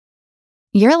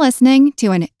You're listening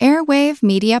to an Airwave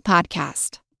Media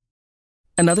Podcast.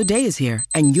 Another day is here,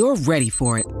 and you're ready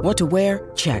for it. What to wear?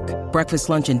 Check. Breakfast,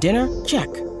 lunch, and dinner? Check.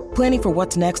 Planning for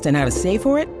what's next and how to save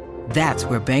for it? That's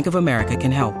where Bank of America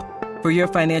can help. For your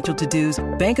financial to-dos,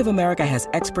 Bank of America has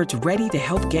experts ready to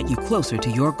help get you closer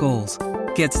to your goals.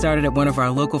 Get started at one of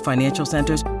our local financial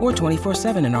centers or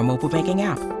 24/7 in our mobile banking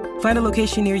app. Find a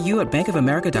location near you at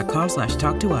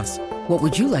bankofamerica.com/talktous. What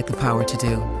would you like the power to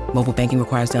do? Mobile banking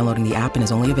requires downloading the app and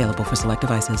is only available for select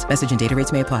devices. Message and data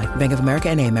rates may apply. Bank of America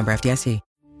N.A., member FDIC.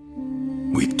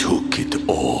 We took it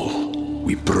all.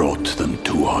 We brought them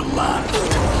to our land.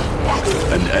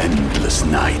 An endless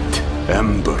night,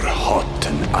 ember hot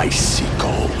and icy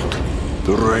cold.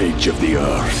 The rage of the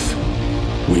earth.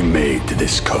 We made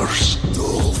this curse.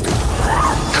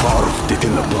 Carved it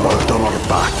in the blood on our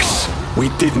backs. We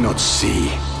did not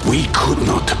see. We could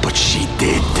not, but she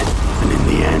did. And in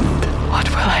the end... What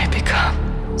will I become?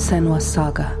 Senua's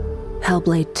Saga.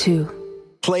 Hellblade 2.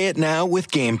 Play it now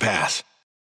with Game Pass.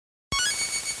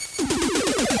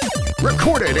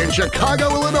 Recorded in Chicago,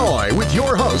 Illinois, with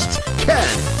your hosts,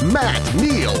 Ken, Matt,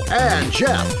 Neil, and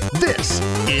Jeff. This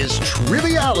is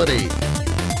Triviality.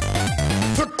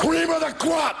 The cream of the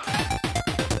crop!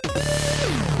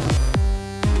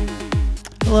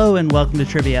 Hello and welcome to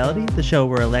Triviality, the show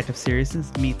where a lack of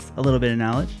seriousness meets a little bit of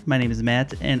knowledge. My name is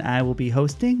Matt, and I will be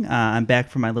hosting. I'm back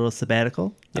from my little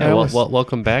sabbatical. Yeah,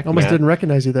 welcome back, almost Matt. Didn't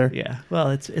recognize you there. Yeah, well,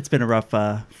 it's been a rough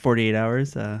 48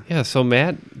 hours. Yeah, so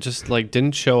Matt just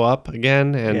didn't show up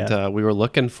again, and we were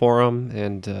looking for him,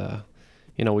 and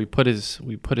we put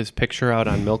his picture out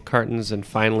on milk cartons, and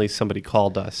finally somebody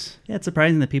called us. Yeah, it's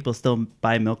surprising that people still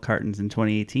buy milk cartons in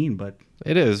 2018, but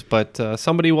it is. But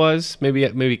somebody was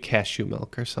maybe cashew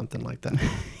milk or something like that.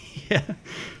 Yeah.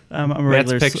 I'm a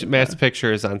regular Matt's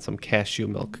picture is on some cashew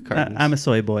milk cartons. I'm a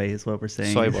soy boy, is what we're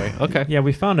saying. Soy boy, okay. Yeah,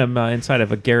 we found him inside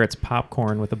of a Garrett's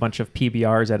popcorn with a bunch of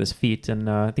PBRs at his feet, and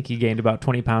I think he gained about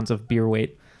 20 pounds of beer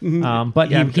weight. Mm-hmm. But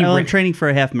yeah, I'm training for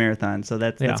a half marathon, so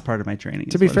that's part of my training.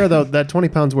 To be fair, though, that 20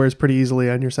 pounds wears pretty easily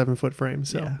on your 7-foot frame.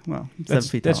 So yeah, well, 7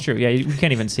 feet tall. That's true. Yeah, you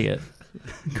can't even see it.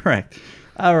 Correct.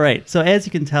 All right. So as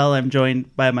you can tell, I'm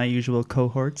joined by my usual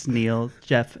cohorts, Neil,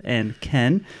 Jeff, and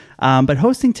Ken. But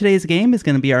hosting today's game is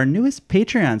going to be our newest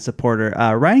Patreon supporter,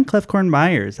 Ryan Clefcorn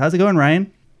Myers. How's it going,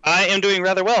 Ryan? I am doing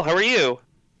rather well. How are you?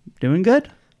 Doing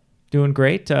good. Doing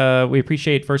great. We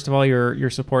appreciate, first of all, your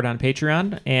support on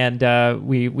Patreon. And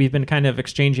we've been kind of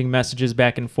exchanging messages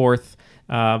back and forth.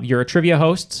 You're a trivia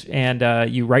host,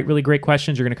 and you write really great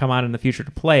questions. You're going to come on in the future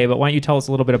to play, but why don't you tell us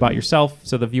a little bit about yourself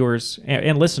so the viewers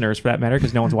and listeners, for that matter,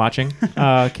 because no one's watching,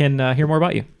 can hear more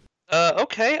about you.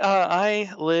 Okay.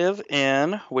 I live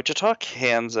in Wichita,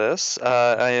 Kansas.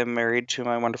 I am married to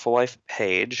my wonderful wife,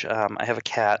 Paige. I have a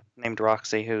cat named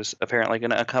Roxy who's apparently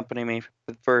going to accompany me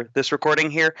for this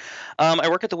recording here. I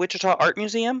work at the Wichita Art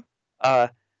Museum.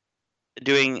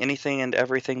 Doing anything and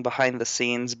everything behind the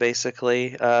scenes,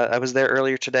 basically. I was there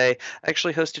earlier today. I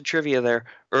actually hosted trivia there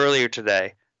earlier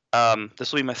today.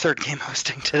 This will be my third game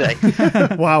hosting today.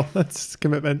 Wow, that's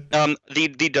commitment.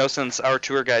 The docents, our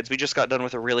tour guides, we just got done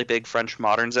with a really big French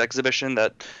moderns exhibition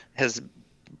that has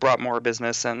brought more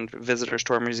business and visitors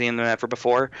to our museum than ever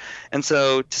before. And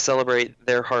so to celebrate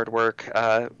their hard work,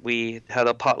 we had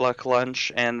a potluck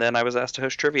lunch, and then I was asked to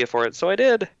host trivia for it. So I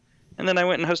did. And then I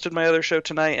went and hosted my other show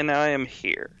tonight, and now I am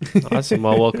here. Awesome.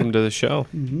 Well, welcome to the show.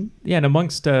 Mm-hmm. Yeah, and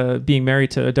amongst being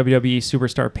married to WWE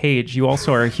superstar Paige, you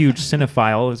also are a huge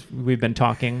cinephile, as we've been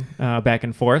talking back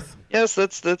and forth. Yes,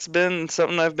 that's been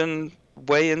something I've been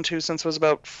way into since I was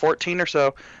about 14 or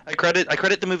so. I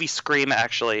credit the movie Scream,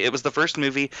 actually. It was the first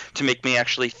movie to make me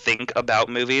actually think about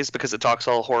movies, because it talks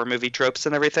all horror movie tropes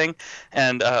and everything.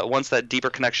 And once that deeper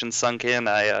connection sunk in,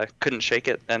 I couldn't shake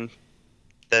it, and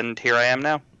then here I am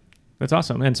now. That's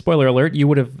awesome. And spoiler alert, you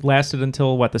would have lasted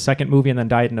until, the second movie and then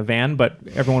died in a van, but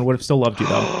everyone would have still loved you,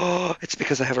 though. It's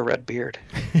because I have a red beard.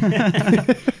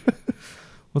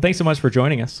 Well, thanks so much for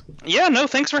joining us. Yeah, no,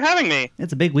 thanks for having me.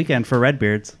 It's a big weekend for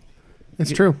Redbeards.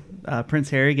 It's true. Prince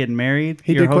Harry getting married.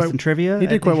 You're hosting trivia. He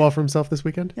did quite well for himself this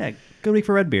weekend. Yeah, good week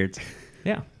for Redbeards.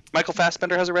 Yeah. Michael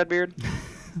Fassbender has a red beard.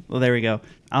 Well, there we go.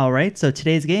 All right, so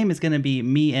today's game is going to be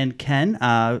me and Ken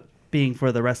being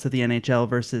for the rest of the NHL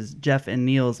versus Jeff and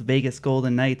Neil's Vegas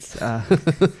Golden Knights.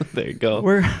 There you go.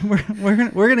 We're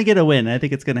gonna get a win. I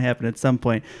think it's gonna happen at some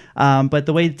point. But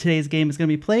the way today's game is gonna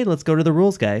be played, let's go to the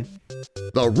rules guy.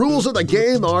 The rules of the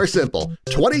game are simple.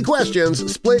 20 questions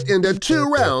split into 2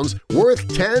 rounds worth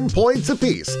 10 points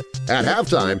apiece. At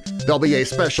halftime, there'll be a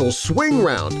special swing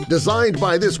round designed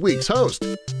by this week's host.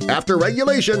 After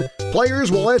regulation,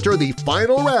 players will enter the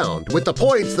final round with the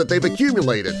points that they've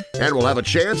accumulated and will have a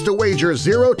chance to wager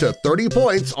 0 to 30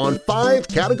 points on 5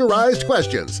 categorized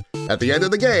questions. At the end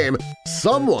of the game,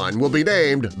 someone will be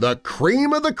named the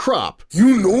cream of the crop.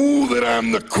 You know that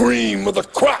I'm the cream of the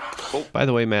crop. Oh, by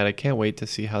the way, Matt, I can't wait to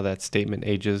see how that statement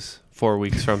ages 4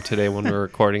 weeks from today when we're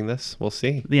recording this. We'll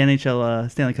see. The NHL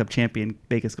Stanley Cup champion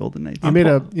Vegas Golden Knights.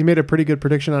 You made a pretty good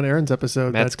prediction on Aaron's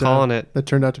episode. Matt's calling it. That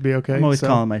turned out to be okay. I'm always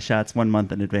calling my shots 1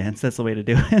 month in advance. That's the way to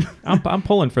do it. I'm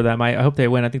pulling for them. I hope they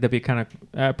win. I think that'd be kind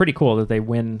of pretty cool that they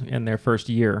win in their first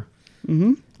year.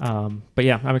 But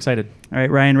yeah, I'm excited. All right,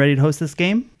 Ryan, ready to host this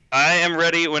game? I am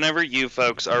ready whenever you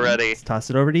folks are ready. Let's toss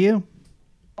it over to you.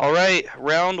 All right,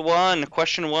 round 1,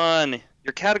 question 1.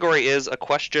 Your category is a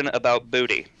question about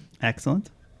booty. Excellent.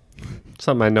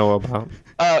 Something I know about.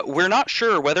 We're not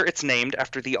sure whether it's named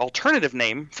after the alternative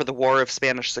name for the War of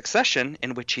Spanish Succession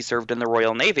in which he served in the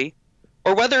Royal Navy,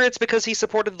 or whether it's because he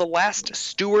supported the last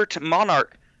Stuart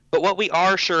monarch. But what we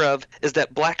are sure of is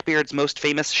that Blackbeard's most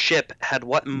famous ship had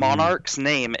what monarch's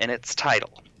name in its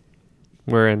title?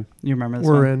 We're in. You remember this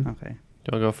We're one? in. Okay.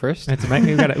 Do you want to go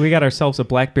first? We got ourselves a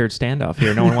Blackbeard standoff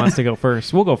here. No one wants to go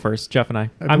first. We'll go first, Jeff and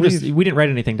I. We didn't write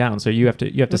anything down, so you have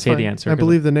to say the answer. I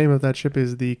believe the name of that ship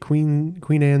is the Queen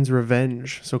Anne's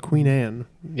Revenge. So Queen Anne.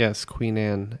 Yes, Queen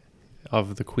Anne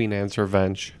of the Queen Anne's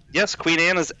Revenge. Yes, Queen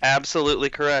Anne is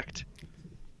absolutely correct.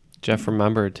 Jeff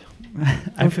remembered.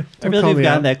 I feel like we've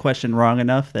gotten that question wrong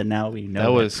enough that now we know.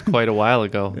 That was quite a while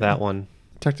ago, that one.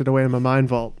 Tucked it away in my mind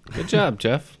vault. Good job,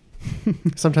 Jeff.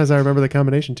 Sometimes I remember the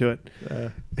combination to it.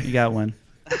 You got one.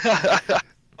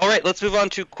 All right, let's move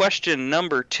on to question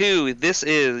number 2.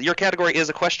 Your category is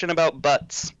a question about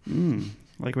butts.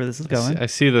 Like where this is going. I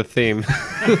see the theme.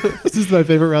 This is my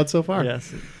favorite route so far.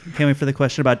 Yes. Can't wait for the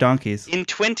question about donkeys. In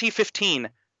 2015,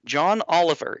 John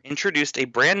Oliver introduced a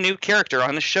brand new character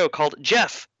on the show called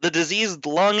Jeff, the diseased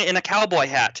lung in a cowboy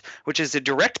hat, which is a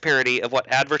direct parody of what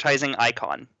advertising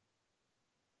icon?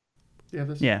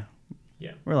 Yeah.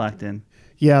 We're locked in.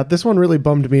 Yeah, this one really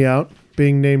bummed me out,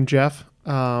 being named Jeff.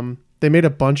 They made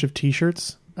a bunch of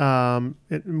T-shirts. One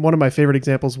of my favorite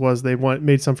examples was they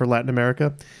made some for Latin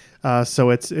America.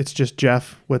 So it's just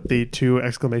Jeff with the 2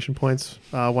 exclamation points,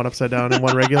 one upside down and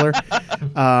one regular,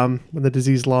 with the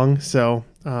diseased lung. So,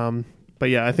 but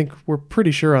yeah, I think we're pretty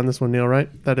sure on this one, Neil,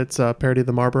 right? That it's a parody of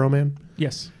the Marlboro Man.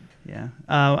 Yes. Yeah.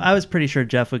 I was pretty sure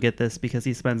Jeff would get this because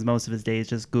he spends most of his days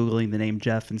just Googling the name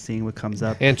Jeff and seeing what comes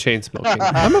up. And chain smoking.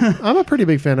 I'm a pretty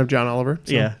big fan of John Oliver.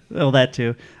 So. Yeah, well, that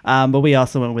too. But we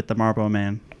also went with the Marlboro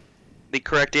Man. The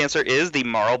correct answer is the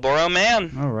Marlboro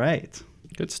Man. All right.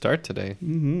 Good start today.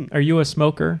 Mm-hmm. Are you a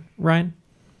smoker, Ryan?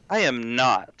 I am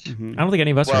not. Mm-hmm. I don't think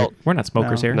any of us are. We're not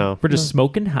smokers here. No. We're just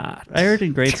smoking hot. I heard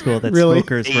in grade school that Really?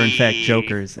 smokers were in fact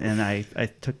jokers, and I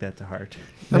took that to heart.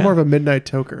 I'm more of a midnight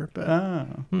toker. But.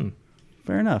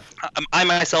 Fair enough. I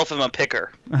myself am a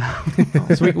picker.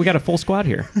 So we got a full squad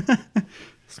here.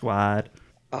 Squad.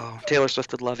 Oh, Taylor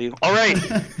Swift would love you. All right.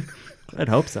 I'd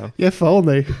hope so. If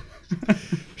only.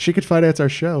 She could finance our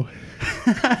show.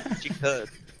 She could.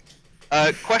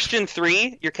 Question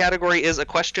 3. Your category is a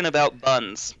question about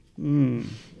buns.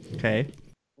 Okay.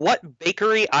 What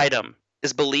bakery item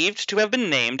is believed to have been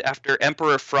named after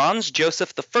Emperor Franz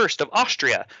Joseph I of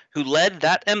Austria, who led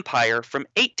that empire from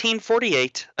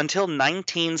 1848 until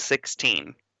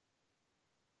 1916?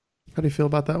 How do you feel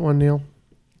about that one, Neil?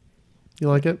 You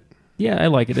like it? Yeah, I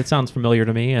like it. It sounds familiar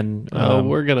to me. And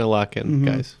we're going to lock in,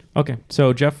 guys. Okay,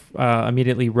 so Jeff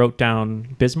immediately wrote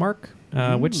down Bismarck,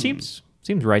 which seems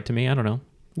right to me. I don't know.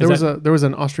 There was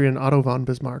an Austrian Otto von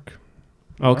Bismarck.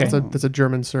 Okay. That's a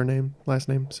German last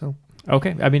name. So.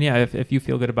 Okay. I mean, yeah, if you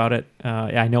feel good about it,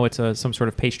 I know it's some sort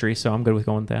of pastry, so I'm good with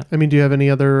going with that. I mean, do you have any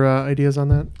other ideas on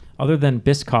that? Other than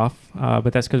Biscoff,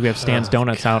 but that's because we have Stan's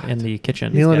Donuts out in the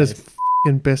kitchen. Neil and his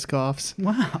f***ing Biscoffs.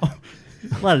 Wow.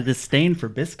 A lot of disdain for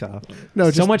Biscoff.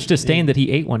 No, so much disdain that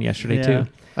he ate one yesterday, too.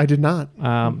 I did not.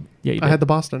 Yeah, you did. I had the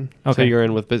Boston. Okay. So you're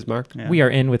in with Bismarck? Yeah. We are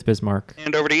in with Bismarck.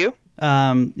 And over to you.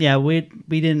 Yeah, we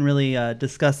didn't really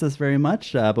discuss this very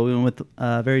much, but we went with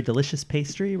a very delicious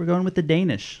pastry. We're going with the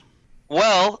Danish.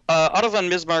 Well, Otto von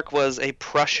Bismarck was a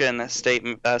Prussian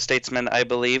statesman, I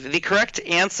believe. The correct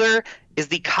answer is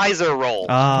the Kaiser roll.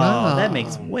 Oh, that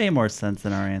makes way more sense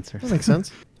than our answer. That makes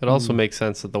sense. It also makes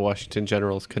sense that the Washington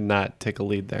Generals could not take a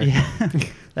lead there. Yeah,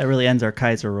 that really ends our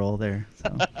Kaiser roll there.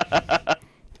 So.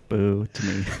 Boo to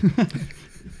me.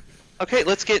 Okay,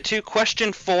 let's get to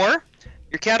question 4.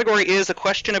 Your category is a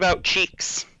question about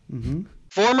cheeks. Mm-hmm.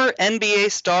 Former NBA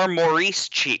star Maurice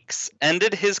Cheeks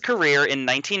ended his career in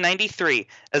 1993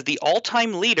 as the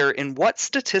all-time leader in what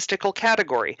statistical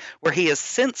category, where he has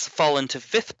since fallen to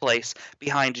 5th place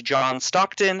behind John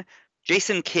Stockton,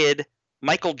 Jason Kidd,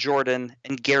 Michael Jordan,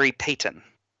 and Gary Payton.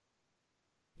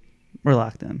 We're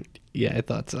locked in. Yeah, I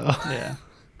thought so. Yeah.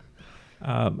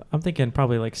 I'm thinking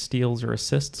probably like steals or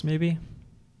assists, maybe.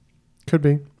 Could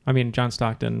be. I mean, John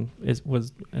Stockton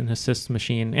was an assist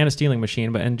machine and a stealing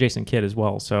machine, and Jason Kidd as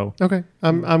well. So okay,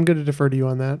 I'm going to defer to you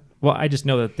on that. Well, I just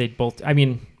know that they both. I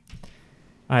mean,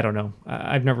 I don't know.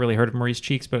 I've never really heard of Maurice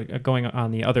Cheeks, but going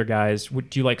on the other guys,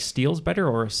 do you like steals better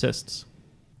or assists?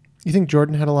 You think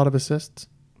Jordan had a lot of assists?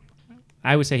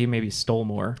 I would say he maybe stole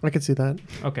more. I could see that.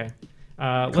 Okay.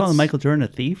 Calling Michael Jordan a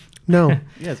thief? No.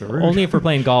 Yeah, it's rude. Only if we're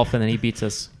playing golf and then he beats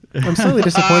us. I'm slightly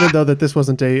disappointed, though, that this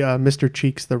wasn't a Mr.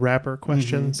 Cheeks the Rapper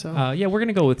question. So yeah, we're going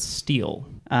to go with steal.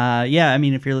 Yeah, I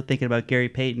mean, if you're thinking about Gary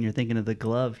Payton, you're thinking of the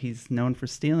glove. He's known for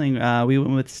stealing. We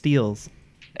went with steals.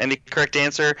 And the correct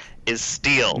answer is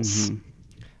steals.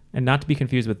 And not to be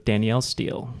confused with Danielle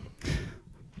Steele,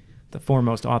 the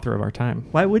foremost author of our time.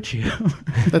 Why would you?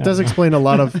 That does explain a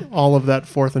lot of all of that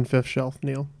 4th and 5th shelf,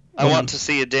 Neil. I want to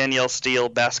see a Danielle Steele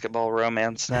basketball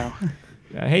romance now.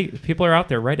 Hey, people are out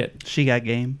there. Write it. She Got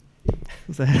Game.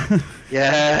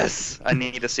 Yes. I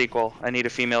need a sequel. I need a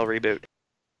female reboot.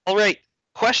 All right.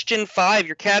 Question 5.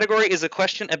 Your category is a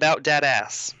question about dad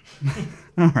ass.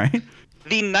 All right.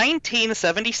 The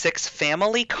 1976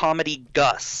 family comedy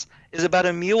Gus is about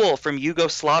a mule from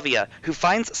Yugoslavia who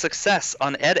finds success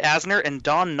on Ed Asner and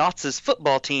Don Knotts'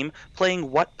 football team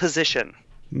playing what position?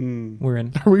 We're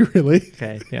in. Are we really?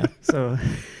 Okay. Yeah. So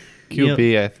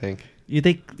QB, I think. You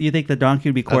think the donkey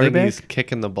would be I quarterback? think he's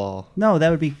kicking the ball. No, that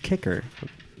would be kicker.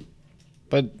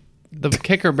 But the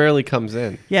kicker barely comes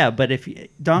in. Yeah, but if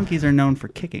donkeys are known for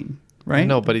kicking, right?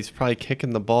 No, but he's probably kicking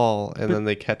the ball and then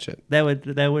they catch it. That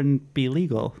wouldn't be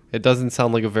legal. It doesn't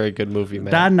sound like a very good movie,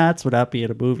 man. Don Knotts would not be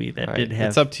in a movie that All right, did have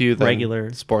it's up to you then,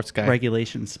 regular sports guy.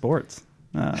 regulation sports.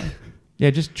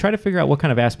 Yeah, just try to figure out what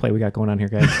kind of ass play we got going on here,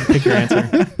 guys. Pick your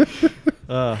answer.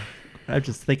 I'm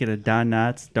just thinking of Don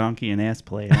Knotts, donkey, and ass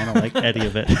play. And I don't like any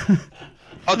of it.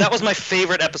 Oh, that was my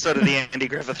favorite episode of the Andy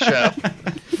Griffith Show.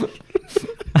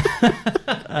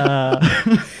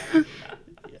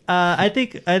 I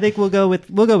think we'll go with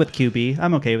QB.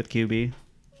 I'm okay with QB.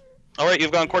 All right,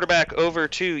 you've gone quarterback. Over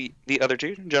to the other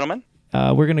two gentlemen.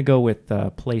 We're gonna go with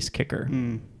place kicker.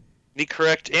 The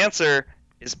correct answer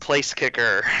is place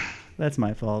kicker. That's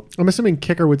my fault. I'm assuming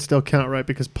kicker would still count, right?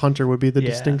 Because punter would be the Yeah.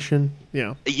 distinction.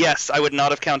 Yeah. Yes, I would not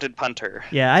have counted punter.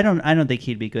 Yeah, I don't think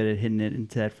he'd be good at hitting it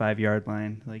into that 5-yard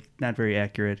line. Like, not very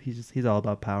accurate. He's all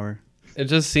about power. It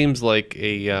just seems like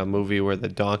a movie where the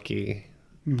donkey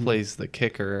plays the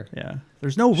kicker. Yeah.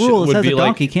 There's no rule that Would says be a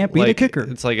donkey can't be the kicker.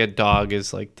 It's like a dog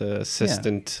is like the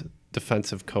assistant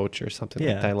defensive coach or something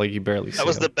like that. Like you barely see That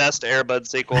was him. the best Air Bud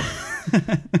sequel.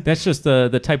 That's just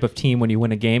the type of team when you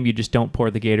win a game, you just don't pour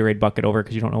the Gatorade bucket over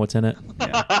because you don't know what's in it.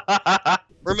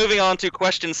 We're moving on to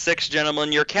question 6,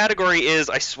 gentlemen. Your category is,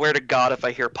 I swear to God, if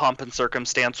I hear pomp and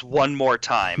circumstance one more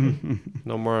time.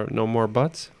 No more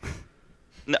butts?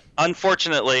 No,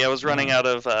 unfortunately, I was running out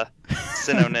of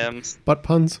synonyms. Butt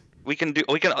puns.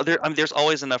 There's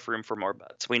always enough room for more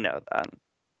butts. We know that.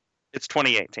 It's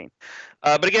 2018.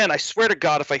 But again, I swear to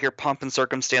God, if I hear pomp and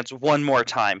circumstance one more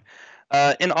time,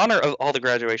 in honor of all the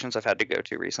graduations I've had to go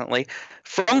to recently,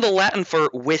 from the Latin for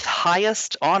with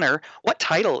highest honor, what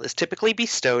title is typically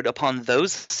bestowed upon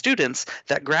those students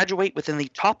that graduate within the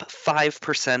top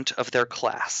 5% of their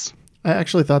class? I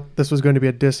actually thought this was going to be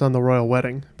a diss on the royal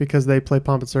wedding because they play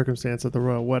pomp and circumstance at the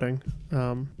royal wedding.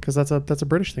 Because that's a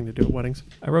British thing to do at weddings.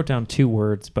 I wrote down 2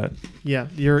 words, but yeah,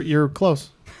 you're close.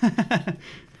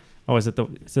 Oh, is it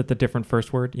the different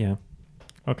first word? Yeah.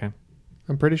 Okay.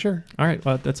 I'm pretty sure. All right.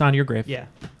 Well, that's on your grave. Yeah.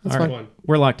 That's All right. fine.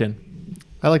 We're locked in.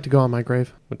 I like to go on my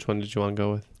grave. Which one did you want to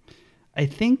go with? I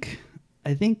think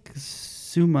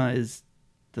Summa is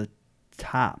the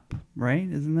top, right?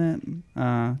 Isn't that?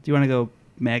 Do you want to go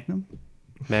Magnum?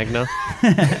 Magna?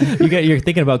 You're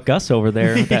thinking about Gus over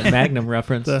there with that Magnum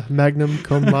reference. The Magnum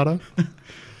cum laude. All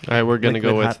right, we're going to go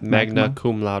Liquid with hot Magna magma.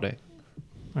 cum laude.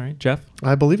 All right, Jeff?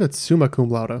 I believe it's summa cum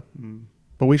laude,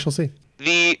 but we shall see.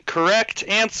 The correct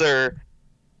answer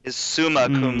is summa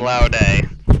cum laude.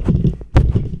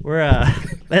 We're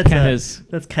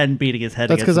that's Ken beating his head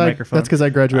That's against the microphone. That's because I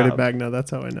graduated Magna.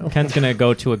 That's how I know. Ken's going to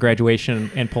go to a graduation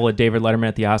and pull a David Letterman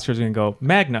at the Oscars and go,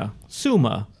 Magna,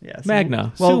 Summa, Yeah,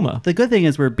 Magna, well, Summa. The good thing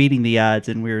is we're beating the odds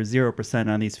and we're 0%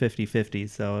 on these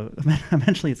 50-50s, so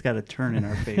eventually it's got to turn in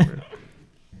our favor.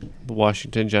 the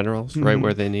Washington Generals, right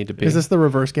where they need to be. Is this the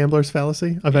reverse gambler's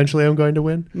fallacy? Eventually I'm going to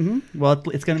win? Mm-hmm. Well,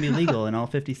 it's going to be legal in all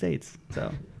 50 states, so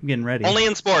I'm getting ready. Only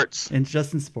in sports. And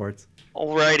just in sports.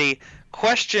 Alrighty.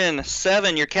 Question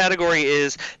 7. Your category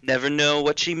is Never Know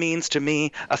What She Means to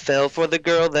Me. I fell for the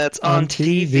girl that's on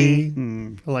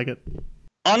TV. I like it.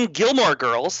 On Gilmore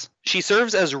Girls, she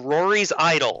serves as Rory's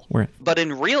idol. Where? But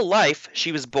in real life,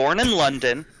 she was born in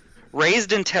London,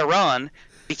 raised in Tehran,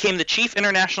 became the chief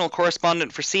international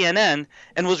correspondent for CNN,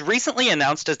 and was recently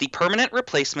announced as the permanent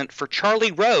replacement for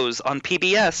Charlie Rose on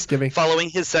PBS following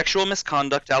his sexual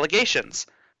misconduct allegations.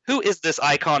 Who is this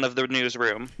icon of the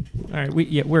newsroom? All right,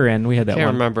 we're in. We had that Can't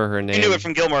one. remember her name. You knew it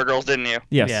from Gilmore Girls, didn't you?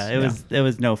 Yes. Yeah, it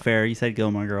was no fair. You said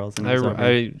Gilmore Girls. And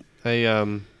I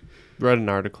read an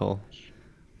article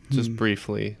just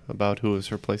briefly about who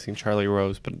was replacing Charlie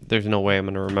Rose, but there's no way I'm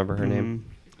going to remember her name.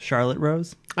 Charlotte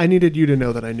Rose? I needed you to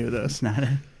know that I knew this. It's not it.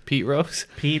 Pete Rose?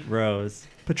 Pete Rose.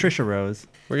 Patricia Rose.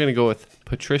 We're going to go with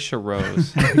Patricia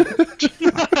Rose.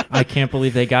 I can't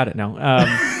believe they got it now.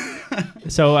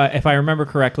 So if I remember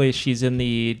correctly, she's in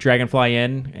the Dragonfly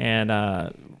Inn, and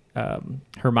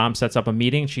her mom sets up a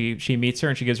meeting. She meets her,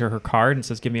 and she gives her her card and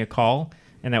says, "Give me a call,"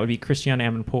 and that would be Christiane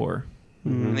Amanpour.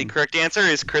 The correct answer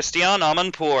is Christiane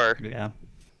Amanpour. Yeah.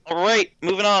 All right,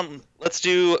 moving on. Let's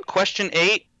do question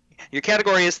 8. Your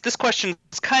category is This Question's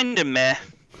Kinda Meh.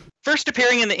 First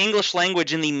appearing in the English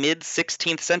language in the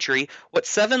mid-16th century, what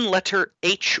 7-letter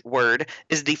H word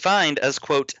is defined as,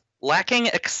 quote, lacking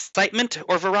excitement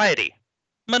or variety?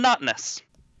 Monotonous.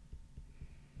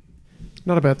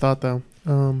 Not a bad thought, though.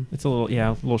 It's a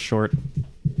little short.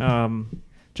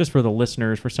 Just for the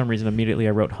listeners, for some reason, immediately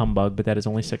I wrote humbug, but that is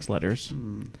only 6 letters.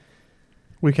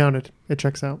 We counted. It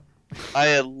checks out.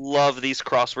 I love these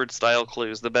crossword style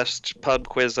clues. The best pub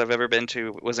quiz I've ever been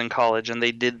to was in college, and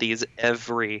they did these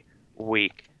every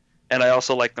week. And I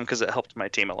also like them because it helped my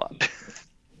team a lot.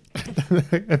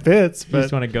 It fits, but You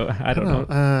just want to go. I don't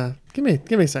know. Give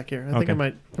me a sec here. I think I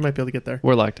might be able to get there.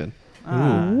 We're locked in.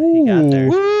 He got there.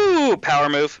 Woo! Power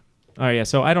move. Oh yeah.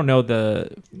 So I don't know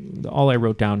all I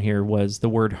wrote down here was the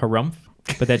word harumph,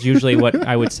 but that's usually what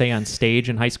I would say on stage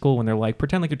in high school when they're like,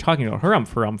 pretend like you're talking about harumph,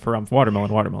 harumph, harumph,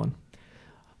 watermelon.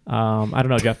 I don't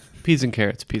know, Jeff. Peas and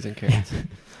carrots.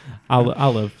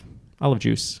 Olive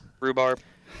juice. Rhubarb.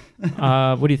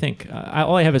 What do you think?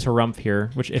 All I have is harumph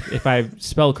here, which if I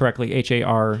spell correctly,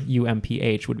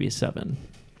 HARUMPH would be 7.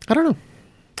 I don't know.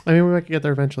 I mean, we might get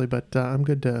there eventually, but I'm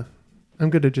good to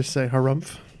just say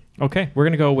harumph. Okay, we're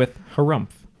gonna go with harumph.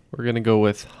 We're going to go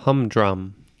with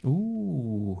humdrum.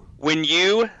 Ooh. When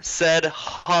you said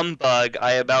humbug,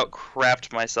 I about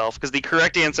crapped myself because the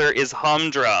correct answer is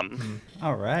humdrum.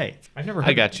 All right. I've never.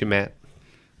 I got you, Matt.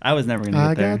 I was never going to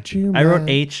get there. I got you, I wrote Matt.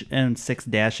 H and 6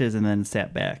 dashes and then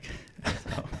sat back.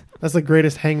 So. That's the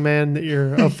greatest hangman that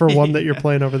you're for one that you're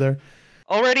playing over there.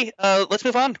 Alrighty, let's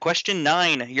move on. Question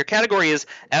 9. Your category is,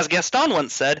 as Gaston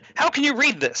once said, how can you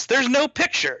read this? There's no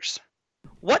pictures.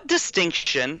 What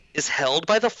distinction is held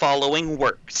by the following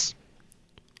works?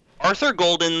 Arthur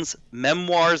Golden's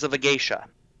Memoirs of a Geisha.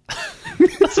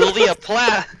 Sylvia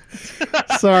Plath.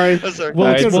 Sorry.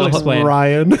 We'll explain.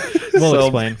 Ryan. We'll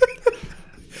explain.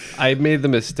 I made the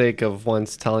mistake of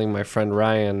once telling my friend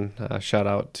Ryan, shout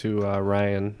out to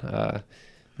Ryan,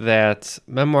 that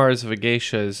Memoirs of a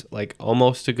Geisha is like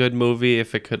almost a good movie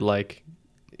if it could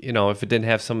if it didn't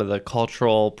have some of the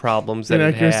cultural problems that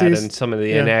it had and some of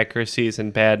the inaccuracies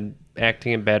and bad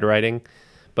acting and bad writing,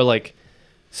 but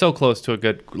so close to a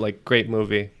good, great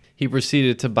movie. He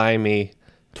proceeded to buy me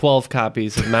 12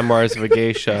 copies of Memoirs of a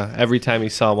Geisha every time he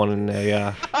saw one in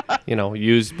a,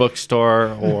 used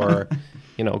bookstore or,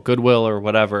 Goodwill or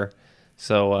whatever.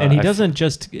 So, and he doesn't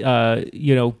just, give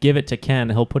it to Ken.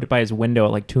 He'll put it by his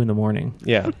window at 2 a.m.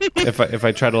 Yeah. If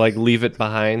I try to leave it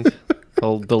behind,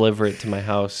 he'll deliver it to my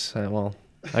house.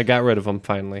 I got rid of them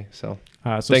finally. So,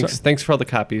 thanks for all the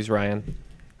copies, Ryan.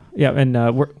 Yeah, and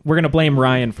we're gonna blame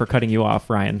Ryan for cutting you off,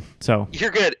 Ryan. So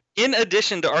you're good. In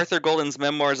addition to Arthur Golden's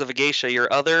Memoirs of a Geisha,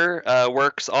 your other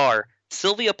works are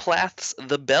Sylvia Plath's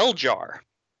The Bell Jar,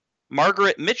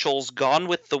 Margaret Mitchell's Gone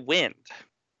with the Wind,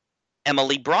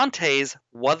 Emily Bronte's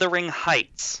Wuthering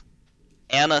Heights,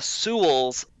 Anna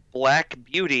Sewell's Black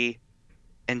Beauty,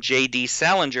 and J.D.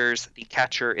 Salinger's The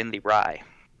Catcher in the Rye.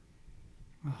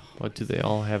 What do they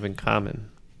all have in common?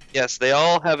 Yes, they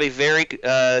all have a very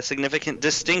significant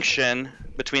distinction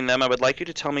between them. I would like you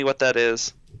to tell me what that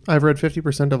is. I've read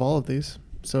 50% of all of these.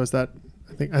 So is that?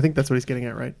 I think that's what he's getting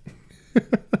at, right?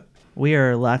 We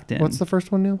are locked in. What's the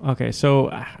first one, Neil? Okay, so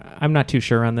I'm not too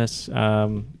sure on this.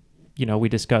 We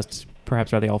discussed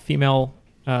perhaps are they all female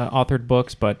authored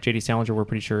books, but J.D. Salinger we're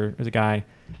pretty sure is a guy.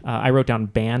 I wrote down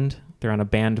band, They're on a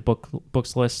banned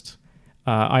books list.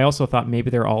 I also thought maybe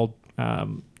they're all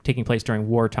taking place during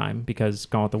wartime because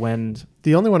Gone with the Wind.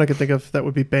 The only one I could think of that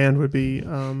would be banned would be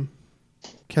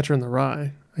Catcher in the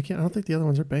Rye. I don't think the other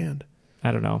ones are banned.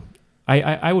 I don't know.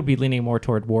 I would be leaning more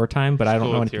toward wartime, but I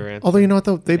don't know anything. Although, you know what,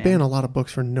 though? They ban a lot of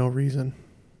books for no reason.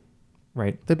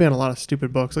 Right. They ban a lot of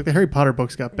stupid books. Like the Harry Potter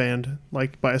books got banned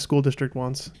like by a school district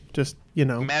once. Just,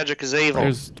 Magic is evil.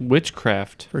 There's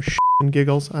witchcraft. For and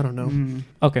giggles. I don't know.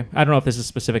 Okay. I don't know if this is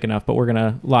specific enough, but we're going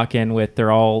to lock in with they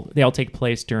all take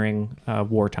place during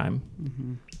wartime.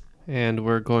 Mm-hmm. And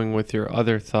we're going with your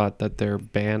other thought that they're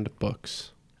banned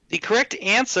books. The correct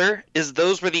answer is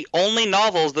those were the only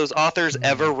novels those authors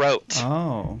ever wrote.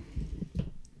 Oh.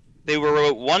 They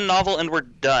wrote one novel and were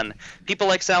done. People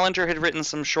like Salinger had written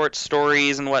some short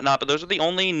stories and whatnot, but those are the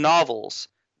only novels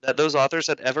that those authors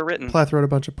had ever written. Plath wrote a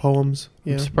bunch of poems.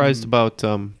 Yeah. I'm surprised about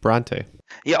Bronte.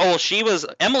 Yeah,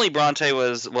 Emily Bronte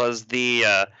was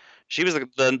the she was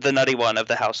the nutty one of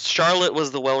the house. Charlotte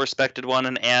was the well-respected one,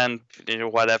 and Anne,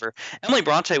 whatever. Emily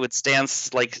Bronte would sit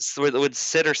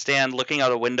or stand looking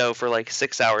out a window for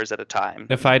 6 hours at a time.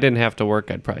 If I didn't have to work,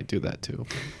 I'd probably do that too.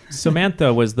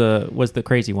 Samantha was the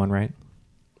crazy one, right?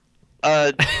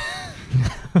 Oh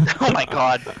my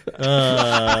God.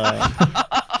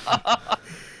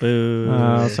 Boo.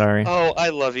 Oh, sorry. Oh, I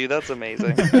love you. That's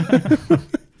amazing.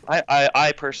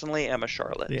 I personally am a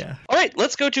Charlotte. Yeah. All right,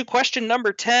 let's go to question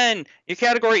number 10. Your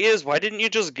category is, why didn't you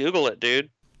just Google it, dude?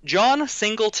 John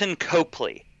Singleton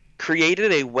Copley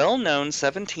created a well-known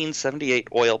 1778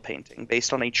 oil painting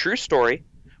based on a true story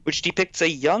which depicts a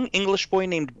young English boy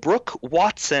named Brooke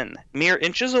Watson mere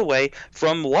inches away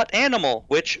from what animal,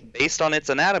 which, based on its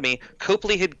anatomy,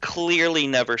 Copley had clearly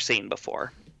never seen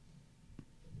before.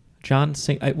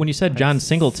 When you said John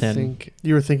Singleton,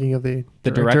 you were thinking of the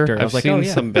director. I I've was like, seen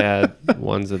some bad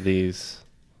ones of these.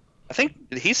 I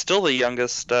think he's still the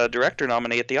youngest director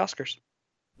nominee at the Oscars.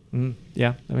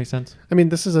 Yeah, that makes sense. I mean,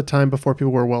 this is a time before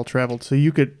people were well traveled, so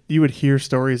you would hear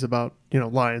stories about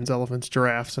lions, elephants,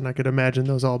 giraffes, and I could imagine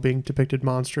those all being depicted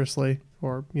monstrously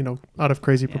or out of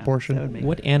crazy proportion.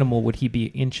 What animal would he be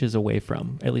inches away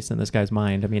from? At least in this guy's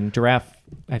mind. I mean, giraffe,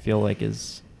 I feel like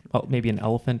is maybe an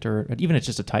elephant or even it's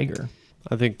just a tiger.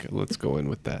 I think let's go in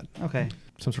with that. Okay.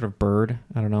 Some sort of bird.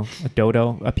 I don't know. A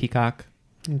dodo, a peacock.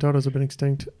 And dodos have been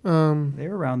extinct. They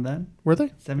were around then. Were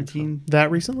they? 17.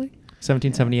 That recently?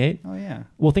 1778? Oh, yeah.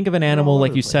 Well, think of an animal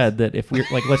like you said that if we're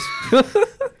like, let's.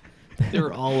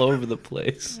 They're all over the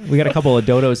place. We got a couple of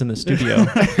dodos in the studio.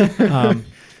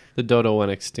 The dodo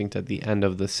went extinct at the end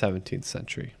of the 17th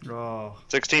century. Oh.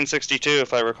 1662,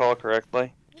 if I recall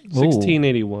correctly.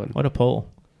 1681. What a poll.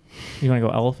 You want to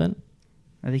go elephant?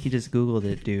 I think you just Googled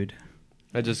it, dude.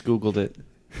 I just Googled it,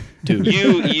 dude.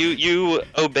 You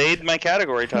obeyed my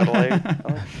category title.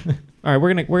 All right,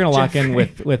 we're gonna lock in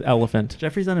with elephant.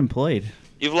 Jeffrey's unemployed.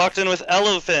 You've locked in with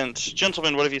elephant.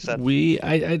 Gentlemen, what have you said?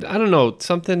 I don't know.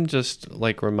 Something just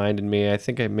reminded me. I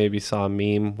think I maybe saw a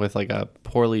meme with a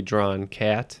poorly drawn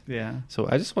cat. Yeah. So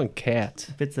I just went cat.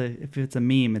 If it's a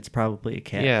meme, it's probably a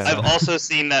cat. Yeah. I've also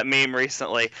seen that meme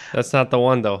recently. That's not the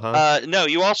one though, huh? No,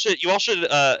 you all should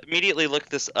immediately look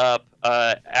this up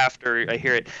after I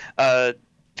hear it.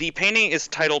 The painting is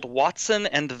titled Watson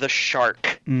and the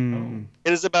Shark. Mm.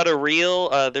 It is about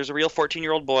there's a real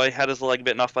 14-year-old boy, had his leg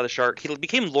bitten off by the shark. He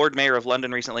became Lord Mayor of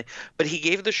London recently, but he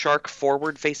gave the shark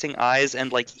forward-facing eyes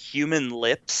and human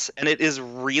lips, and it is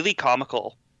really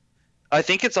comical. I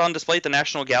think it's on display at the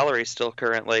National Gallery still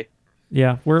currently.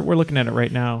 Yeah, we're looking at it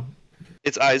right now.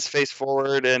 Its eyes face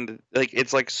forward, and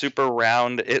it's super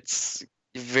round. It's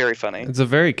very funny. It's a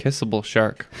very kissable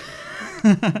shark.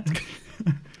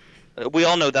 We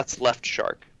all know that's left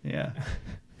shark. Yeah.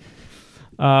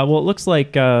 Well, it looks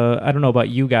like, I don't know about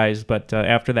you guys, but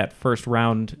after that first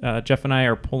round, Jeff and I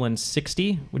are pulling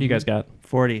 60. What do you guys got?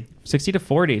 40. 60 to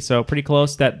 40, so pretty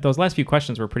close. Those last few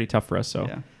questions were pretty tough for us. So,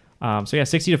 yeah.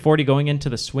 60 to 40 going into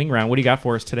the swing round. What do you got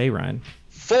for us today, Ryan?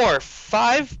 For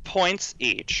 5 points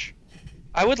each,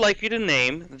 I would like you to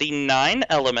name the 9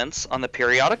 elements on the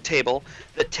periodic table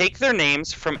that take their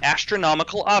names from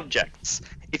astronomical objects.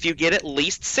 If you get at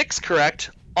least 6 correct,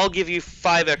 I'll give you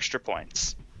 5 extra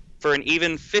points. For an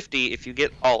even 50 if you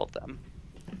get all of them.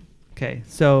 Okay,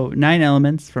 so 9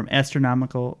 elements from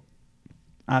astronomical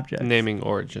objects. Naming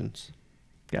origins.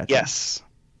 Gotcha. Yes.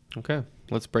 Okay,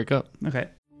 let's break up. Okay.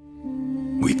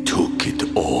 We took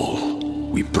it all.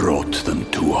 We brought them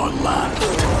to our land.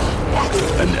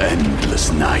 An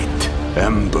endless night,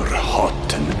 ember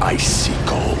hot and icy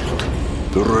cold.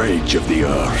 The rage of the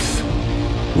earth.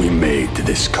 We made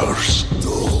this curse.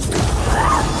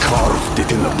 Carved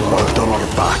it in the blood on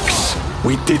our backs.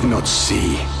 We did not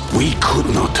see. We could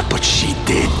not, but she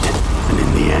did. And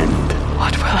in the end...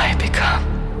 What will I become?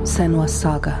 Senua's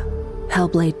Saga.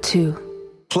 Hellblade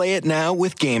 2. Play it now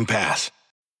with Game Pass.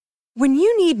 When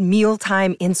you need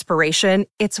mealtime inspiration,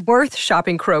 it's worth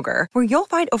shopping Kroger, where you'll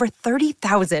find over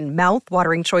 30,000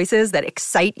 mouth-watering choices that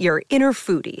excite your inner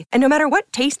foodie. And no matter what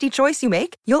tasty choice you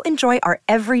make, you'll enjoy our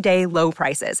everyday low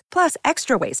prices, plus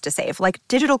extra ways to save, like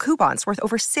digital coupons worth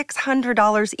over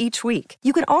 $600 each week.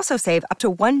 You can also save up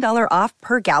to $1 off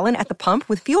per gallon at the pump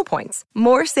with fuel points.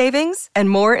 More savings and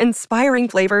more inspiring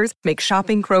flavors make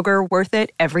shopping Kroger worth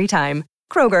it every time.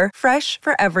 Kroger, fresh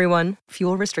for everyone.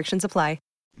 Fuel restrictions apply.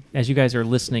 As you guys are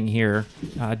listening here,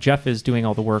 Jeff is doing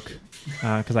all the work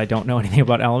because I don't know anything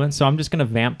about elements, so I'm just going to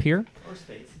vamp here.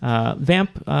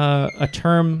 Vamp, a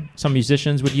term some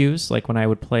musicians would use, like when I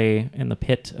would play in the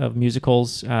pit of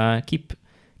musicals. Keep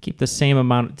the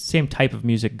same type of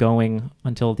music going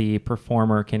until the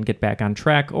performer can get back on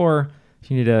track, or if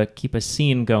you need to keep a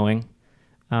scene going,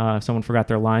 if someone forgot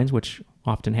their lines, which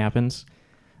often happens.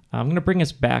 I'm going to bring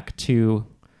us back to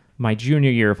my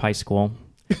junior year of high school.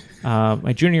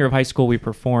 My junior year of high school, we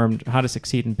performed How to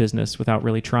Succeed in Business Without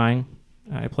Really Trying.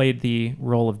 I played the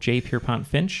role of J. Pierpont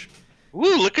Finch.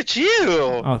 Ooh, look at you!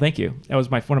 Oh, thank you. That was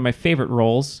one of my favorite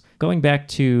roles. Going back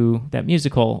to that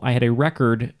musical, I had a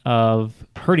record of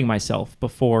hurting myself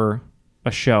before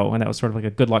a show, and that was sort of like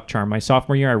a good luck charm. My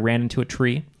sophomore year, I ran into a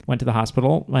tree, went to the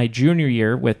hospital. My junior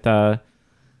year with How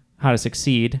to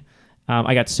Succeed,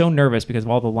 I got so nervous because of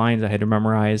all the lines I had to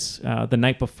memorize. The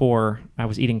night before, I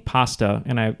was eating pasta,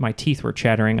 and my teeth were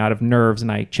chattering out of nerves,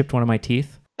 and I chipped one of my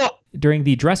teeth. During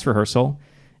the dress rehearsal,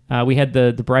 we had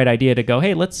the bright idea to go,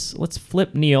 hey, let's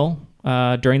flip Neil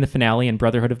during the finale in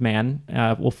Brotherhood of Man.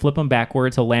 We'll flip him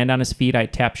backwards. He'll land on his feet. I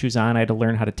had tap shoes on. I had to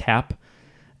learn how to tap.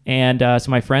 And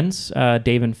so my friends,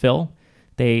 Dave and Phil,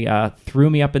 they threw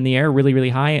me up in the air really, really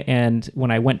high, and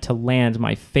when I went to land,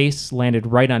 my face landed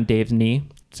right on Dave's knee.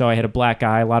 So I had a black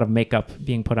eye, a lot of makeup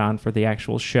being put on for the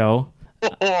actual show.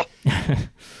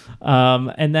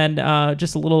 And then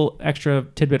just a little extra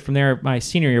tidbit from there. My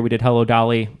senior year, we did Hello,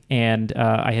 Dolly, and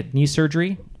I had knee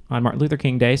surgery on Martin Luther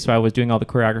King Day, so I was doing all the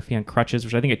choreography on crutches,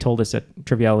 which I think I told us at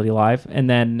Triviality Live. And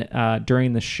then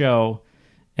during the show,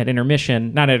 during one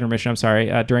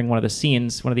of the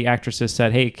scenes, one of the actresses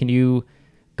said, hey, can you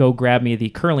go grab me the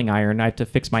curling iron? I have to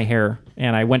fix my hair.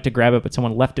 And I went to grab it, but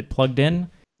someone left it plugged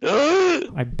in.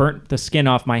 I burnt the skin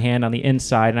off my hand on the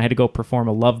inside, and I had to go perform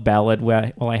a love ballad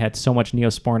while I had so much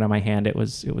Neosporin on my hand. It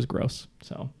was gross.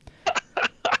 So,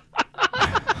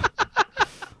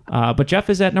 but Jeff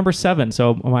is at number 7,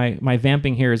 so my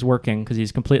vamping here is working because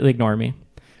he's completely ignoring me.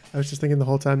 I was just thinking the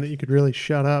whole time that you could really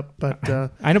shut up, but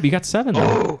I know, but you got 7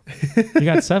 though. You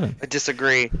got 7. I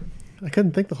disagree. I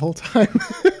couldn't think the whole time.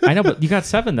 I know, but you got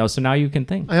 7 though, so now you can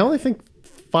think. I only think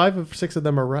 5 of 6 of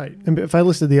them are right. And if I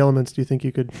listed the elements, do you think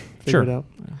you could figure it out?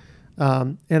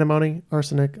 Antimony,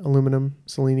 arsenic, aluminum,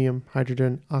 selenium,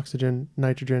 hydrogen, oxygen,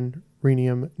 nitrogen,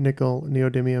 rhenium, nickel,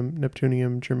 neodymium,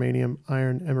 neptunium, germanium,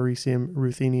 iron, americium,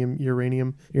 ruthenium,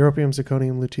 uranium, europium,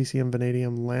 zirconium, lutetium,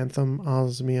 vanadium, lanthanum,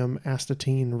 osmium,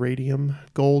 astatine, radium,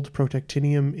 gold,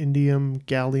 protactinium, indium,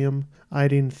 gallium,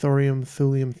 iodine, thorium,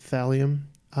 thulium, thallium.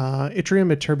 Yttrium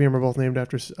and terbium are both named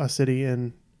after a city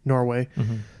in Norway.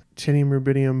 Mm-hmm. Tinium,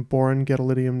 rubidium, boron,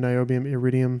 gadolinium, niobium,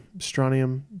 iridium,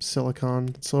 strontium,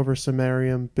 silicon, silver,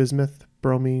 samarium, bismuth,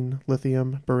 bromine,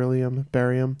 lithium, beryllium,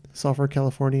 barium, sulfur,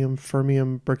 californium,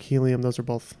 fermium, berkelium. Those are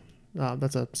both,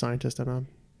 that's a scientist in a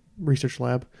research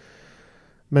lab.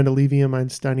 Mendelevium,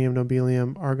 einsteinium,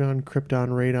 nobelium, argon, krypton,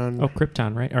 radon. Oh,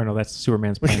 Krypton, right? Or no, that's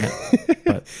Superman's planet.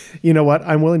 But you know what?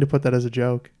 I'm willing to put that as a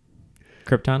joke.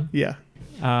 Krypton? Yeah.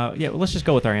 Well, let's just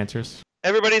go with our answers.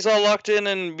 Everybody's all locked in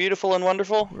and beautiful and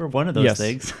wonderful? Or one of those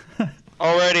things.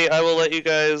 Alrighty, I will let you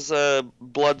guys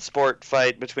blood sport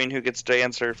fight between who gets to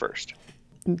answer first.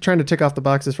 Trying to tick off the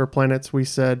boxes for planets, we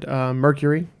said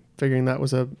Mercury, figuring that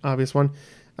was an obvious one.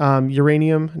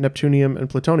 Uranium, Neptunium, and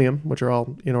Plutonium, which are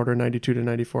all in order 92 to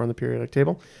 94 on the periodic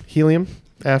table. Helium,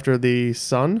 after the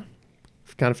sun,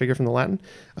 kind of figure from the Latin.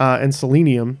 And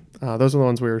selenium, those are the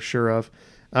ones we were sure of.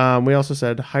 We also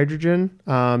said hydrogen,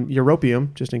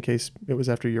 europium, just in case it was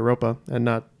after Europa and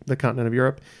not the continent of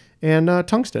Europe, and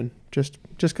tungsten, just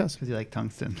because. Because you like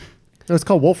tungsten. No, it's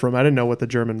called Wolfram. I didn't know what the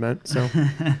German meant. So,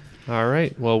 all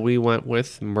right. Well, we went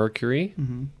with mercury,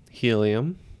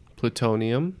 helium,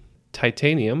 plutonium,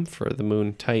 titanium for the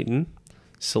moon Titan,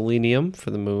 selenium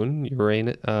for the moon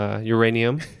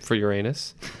uranium for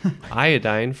Uranus,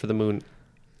 iodine for the moon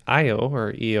Io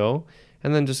or Io.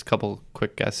 And then just a couple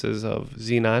quick guesses of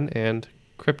Xenon and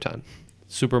Krypton,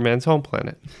 Superman's home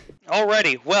planet.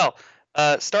 Alrighty, well,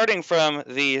 Starting from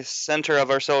the center of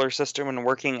our solar system and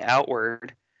working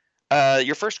outward,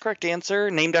 your first correct answer,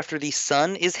 named after the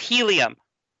sun, is helium.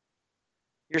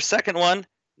 Your second one,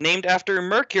 named after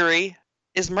Mercury,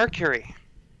 is Mercury.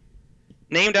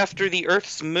 Named after the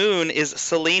Earth's moon is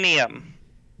selenium.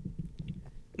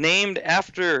 Named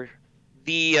after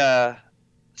the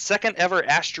second ever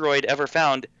asteroid ever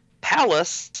found,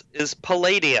 Pallas, is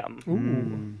palladium.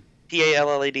 Ooh.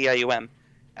 Palladium.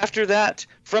 After that,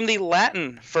 from the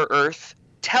Latin for Earth,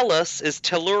 Tellus is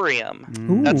tellurium.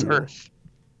 Ooh. That's Earth.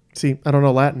 See, I don't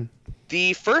know Latin.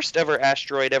 The first ever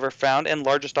asteroid ever found and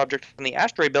largest object in the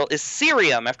asteroid belt is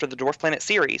Sirium, after the dwarf planet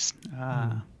Ceres.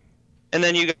 Ah. And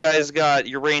then you guys got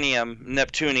uranium,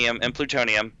 neptunium, and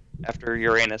plutonium after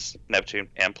Uranus, Neptune,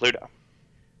 and Pluto.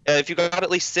 If you got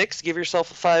at least 6, give yourself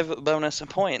 5 bonus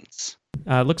points.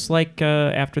 Looks like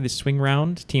after the swing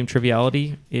round, Team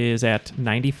Triviality is at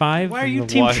 95. Why are you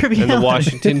Team Triviality? And the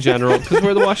Washington General, because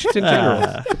we're the Washington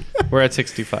Generals. We're at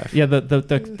 65. Yeah,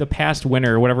 the past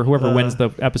winner, whoever wins the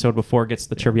episode before gets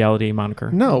the Triviality moniker.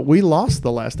 No, we lost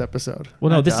the last episode. Well,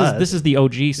 no, this is the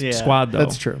OG squad though.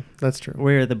 That's true. That's true.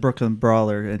 We're the Brooklyn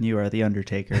Brawler, and you are the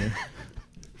Undertaker.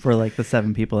 For like the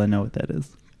 7 people that know what that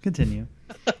is. Continue.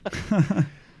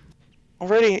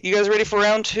 Alrighty, you guys ready for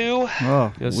round 2?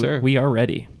 Oh, yes, sir. We are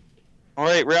ready. All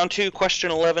right, round 2, question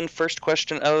 11, first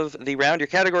question of the round. Your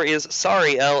category is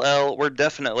Sorry, LL. We're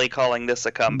definitely calling this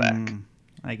a comeback.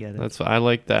 I get it. I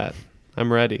like that.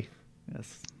 I'm ready.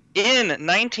 Yes. In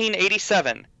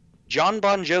 1987, John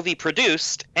Bon Jovi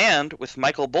produced and, with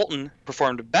Michael Bolton,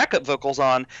 performed backup vocals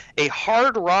on a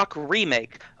hard rock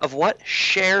remake of what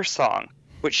Cher song,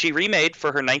 which she remade for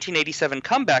her 1987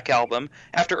 comeback album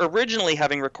after originally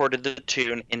having recorded the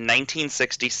tune in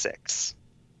 1966.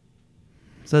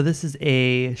 So this is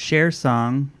a Cher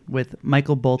song with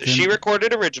Michael Bolton. She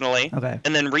recorded originally, Okay.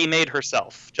 and then remade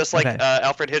herself, just like Okay.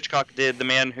 Alfred Hitchcock did The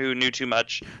Man Who Knew Too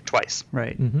Much twice.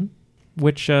 Right. Mm-hmm.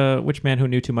 Which Man Who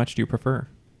Knew Too Much do you prefer?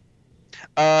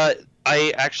 I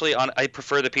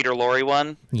prefer the Peter Lorre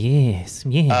one. Yes,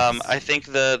 yes. I think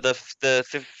the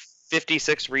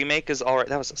 56 remake is all right.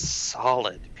 That was a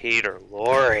solid Peter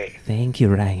Lorre. Thank you,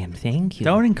 Ryan. Thank you.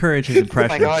 Don't encourage his Oh impression.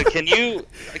 my God! Can you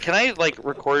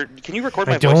record? Can you record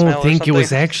my I voicemail don't or think it was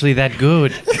something? actually that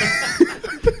good.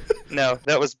 No,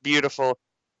 that was beautiful.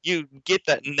 You get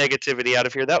that negativity out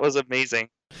of here. That was amazing.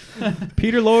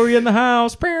 Peter Lorre in the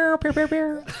house. Pew, pew, pew,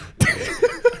 pew.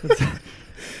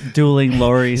 Dueling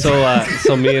Lorries.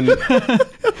 So me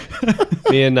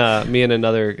and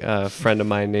another friend of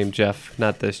mine named Jeff,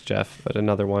 not this Jeff, but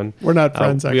another one. We're not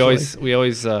friends, we actually.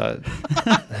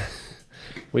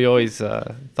 we always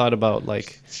thought about,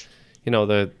 like, you know,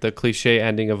 the cliche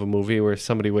ending of a movie where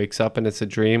somebody wakes up and it's a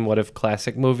dream. What if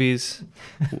classic movies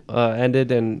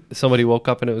ended and somebody woke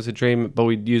up and it was a dream, but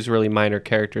we'd use really minor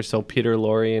characters. So Peter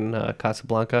Lorre in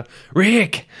Casablanca.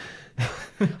 Rick!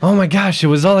 Oh my gosh, it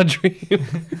was all a dream.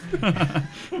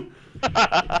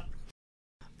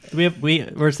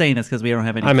 We're saying this because we don't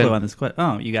have any clue on this question.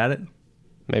 Oh, you got it?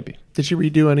 Maybe. Did she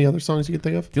redo any other songs you can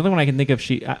think of? The only one I can think of,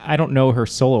 I don't know her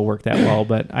solo work that well,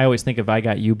 but I always think of I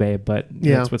Got You, Babe, but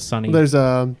that's with Sonny. There's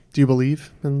Do You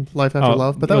Believe in Life After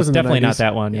Love? But that was in definitely the 90s. not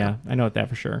that one, yeah. I know that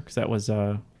for sure, because that was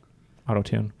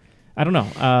auto-tune. I don't know.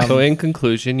 So in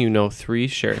conclusion, you know 3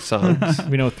 Cher songs.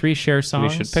 We know 3 Cher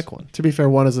songs. We should pick one. To be fair,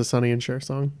 one is a Sonny and Cher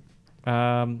song.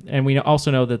 And we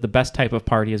also know that the best type of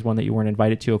party is one that you weren't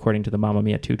invited to, according to the Mamma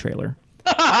Mia 2 trailer.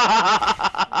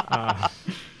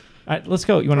 Let's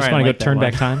go. You want to go Turn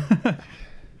Back Time?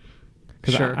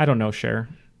 Because Sure. I don't know Cher.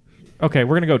 Okay,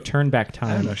 we're going to go Turn Back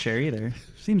Time. I don't know Cher either.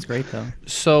 Seems great, though.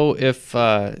 So if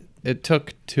it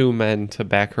took 2 men to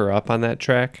back her up on that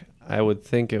track, I would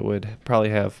think it would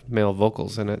probably have male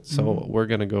vocals in it. So we're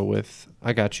going to go with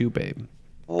I Got You, Babe.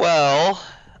 Well,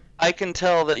 I can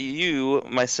tell that you,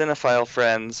 my cinephile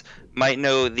friends, might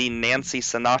know the Nancy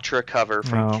Sinatra cover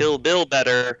from Kill Bill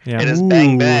better. Yeah. It is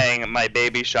Bang Bang, My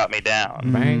Baby Shot Me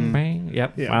Down. Bang, bang.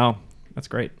 Yep. Yeah. Wow. That's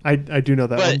great. I do know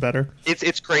that one better.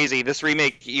 It's crazy. This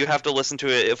remake, you have to listen to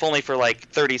it, if only for like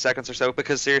 30 seconds or so,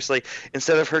 because seriously,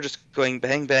 instead of her just going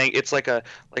bang bang, it's like a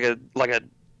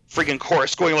freaking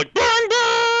chorus going like bang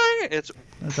bang. It's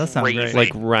That does sound great.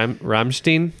 Like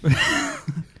Rammstein?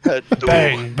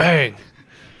 Bang, bang.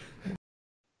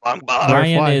 Bang,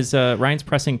 bang. Ryan's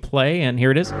pressing play, and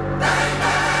here it is. You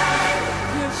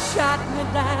shot me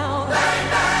down.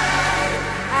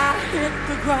 I hit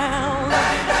the ground.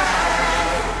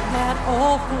 That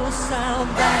awful sound.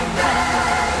 Bang,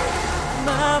 bang.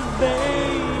 My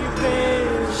baby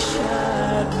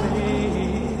shot me.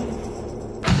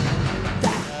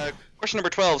 Question number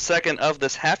 12, second of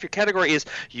this half. Your category is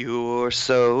You're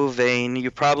So Vain. You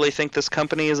probably think this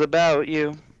company is about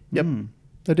you. Yep,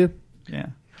 I do. Yeah,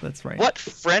 that's right. What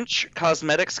French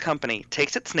cosmetics company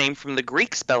takes its name from the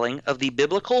Greek spelling of the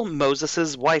biblical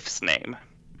Moses' wife's name?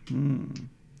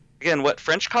 Again, what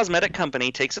French cosmetic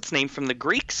company takes its name from the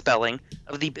Greek spelling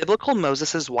of the biblical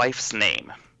Moses' wife's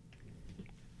name?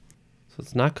 So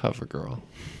it's not CoverGirl.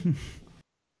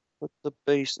 Put the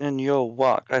bass in your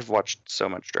walk. I've watched so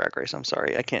much Drag Race. I'm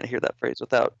sorry. I can't hear that phrase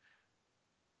without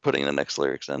putting the next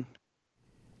lyrics in.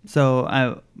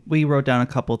 So we wrote down a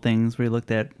couple things. We looked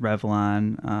at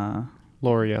Revlon,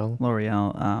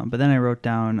 L'Oreal, but then I wrote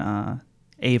down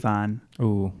Avon.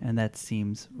 Ooh, and that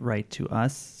seems right to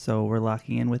us. So we're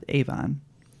locking in with Avon.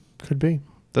 Could be.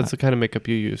 That's the kind of makeup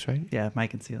you use, right? Yeah, my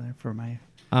concealer for my.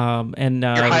 Your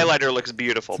highlighter looks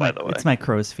beautiful, by the way. It's my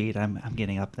crow's feet. I'm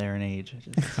getting up there in age.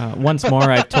 Once more,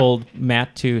 I've told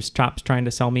Matt to stop trying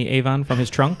to sell me Avon from his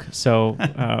trunk. So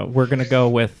we're going to go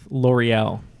with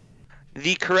L'Oreal.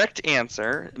 The correct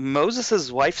answer,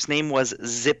 Moses' wife's name was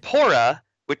Zipporah,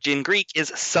 which in Greek is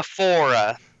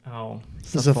Sephora. Oh,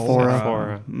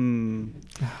 Sephora.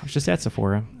 I was just at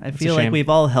Sephora. I feel like we've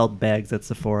all held bags at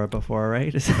Sephora before,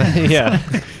 right? Yeah.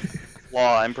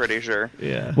 Law, I'm pretty sure.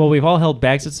 Yeah. Well, we've all held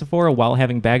bags at Sephora while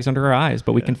having bags under our eyes,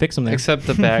 but we can fix them there. Except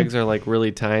the bags are like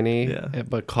really tiny,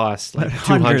 but cost like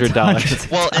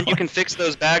 $200. Well, and you can fix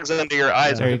those bags under your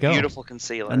eyes There you with a go. beautiful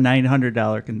concealer. A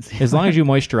 $900 concealer. As long as you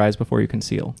moisturize before you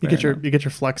conceal. You get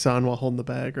your flex on while holding the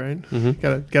bag, right?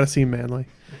 Gotta seem manly.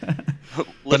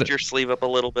 Lift your sleeve up a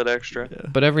little bit extra.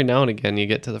 But every now and again, you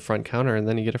get to the front counter and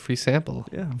then you get a free sample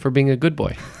for being a good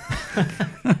boy.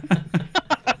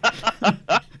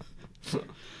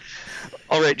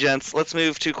 All right, gents, let's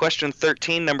move to question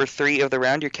 13, number 3 of the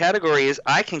round. Your category is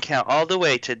I can count all the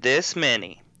way to this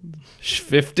many.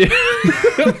 50.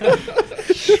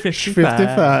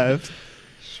 55.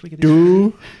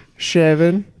 2,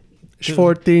 7,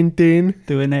 14.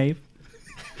 Do an A.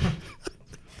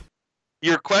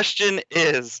 Your question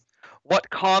is, what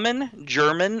common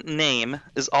German name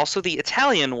is also the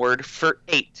Italian word for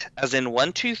 8, as in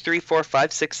 1, 2, 3, 4,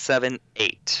 5, 6, 7,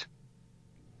 8?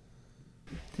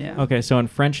 Yeah. Okay, so in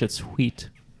French it's wheat,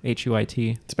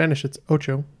 H-U-I-T. Spanish it's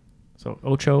ocho. So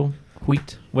ocho,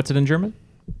 wheat. What's it in German?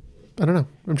 I don't know.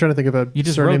 I'm trying to think of a You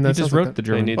just surname wrote, that you just sounds like wrote that. the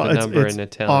German. They need the number in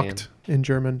Italian. Oct in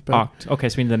German. But Oct. Okay,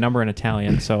 so we need the number in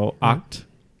Italian. So oct.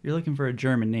 You're looking for a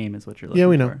German name is what you're looking for. Yeah,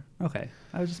 we know. Okay.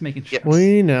 I was just making sure.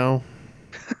 We know.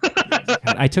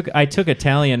 I took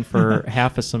Italian for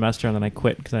half a semester and then I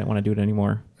quit because I didn't want to do it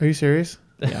anymore. Are you serious?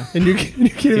 Yeah. And you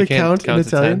can't even count in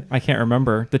Italian? I can't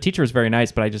remember. The teacher was very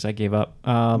nice, but I gave up.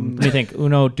 Let me think.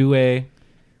 Uno, due,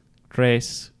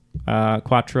 tres,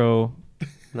 quattro.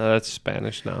 No, that's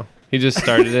Spanish now. He just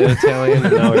started in Italian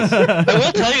and now it's... I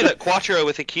will tell you that quattro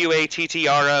with a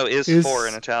Q-A-T-T-R-O is 4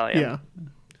 in Italian. Yeah.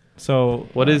 So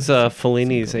what is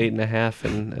Fellini's 8.5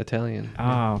 in Italian?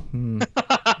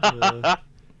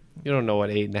 You don't know what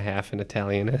 8.5 in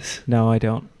Italian is. No, I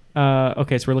don't.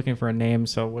 Okay, so we're looking for a name,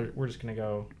 so we're just gonna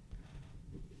go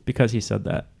because he said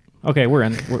that. Okay, we're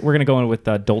in. We're gonna go in with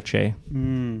Dolce.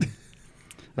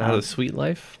 The Sweet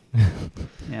Life.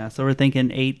 Yeah, so we're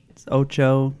thinking 8,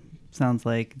 ocho. Sounds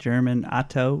like German.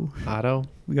 Otto.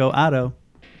 We go Otto.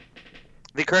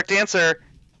 The correct answer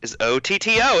is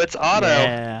O-T-T-O. It's Otto.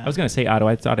 Yeah. I was gonna say Otto.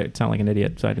 I thought it sounded like an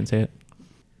idiot, so I didn't say it.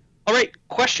 All right,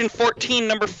 question 14,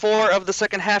 number 4 of the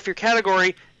second half. Your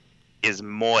category is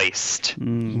moist.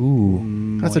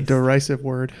 Ooh, that's a derisive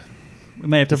word. We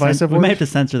might have to divisive we word? might have to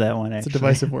censor that one. It's Actually. a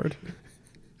divisive word.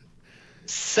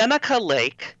 Seneca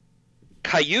Lake,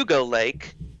 Cayuga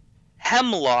Lake,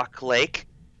 Hemlock Lake,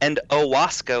 and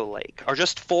Owasco Lake are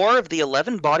just 4 of the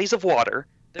 11 bodies of water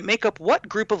that make up what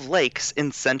group of lakes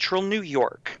in central New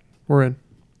York? We're in.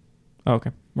 Oh,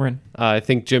 okay, we're in. I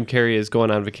think Jim Carrey is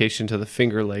going on vacation to the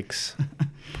Finger Lakes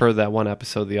per that one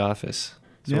episode of The Office.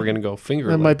 So we're going to go Finger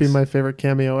Lakes. That might be my favorite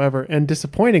cameo ever. And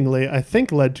disappointingly, I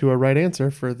think led to a right answer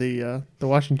for the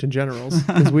Washington Generals,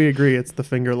 because we agree it's the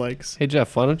Finger Lakes. Hey,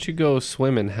 Jeff, why don't you go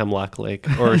swim in Hemlock Lake?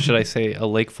 Or should I say a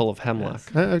lake full of hemlock?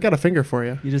 I've got a finger for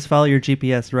you. You just follow your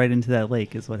GPS right into that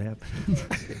lake is what happens.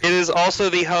 It is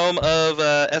also the home of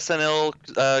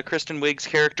SNL Kristen Wiig's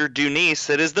character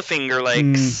Dunice. It is the Finger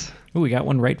Lakes. Ooh, we got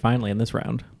one right finally in this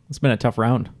round. It's been a tough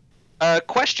round.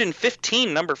 Question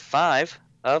 15, number 5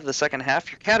 of the second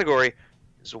half. Your category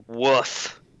is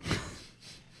woof.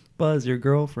 Buzz, your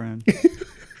girlfriend.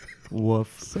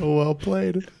 Woof. So well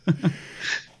played.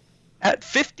 At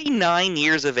 59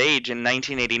 years of age in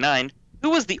 1989, who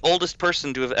was the oldest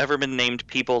person to have ever been named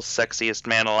People's Sexiest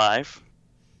Man Alive?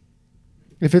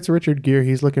 If it's Richard Gere,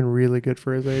 he's looking really good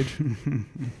for his age.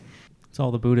 It's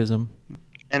all the Buddhism.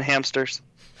 And hamsters.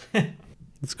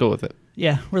 Let's go with it.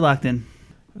 Yeah, we're locked in.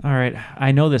 All right.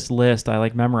 I know this list.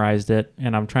 I memorized it,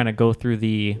 and I'm trying to go through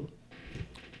the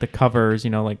covers,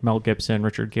 like Mel Gibson,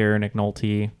 Richard Gere, Nick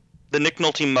Nolte. The Nick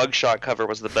Nolte mugshot cover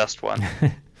was the best one.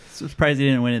 Surprised he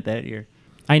didn't win it that year.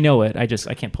 I know it. I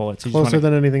can't pull it. So Closer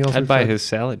than anything else. I'd buy his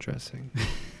salad dressing.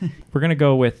 We're going to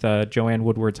go with Joanne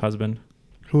Woodward's husband.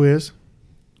 Who is?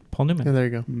 Paul Newman. Yeah, there you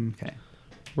go. Okay.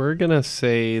 We're going to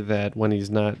say that when he's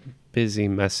not busy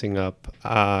messing up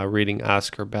reading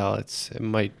Oscar ballots, it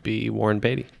might be Warren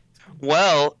Beatty.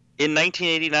 Well, in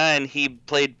 1989, he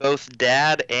played both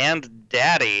Dad and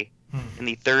Daddy in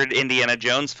the third Indiana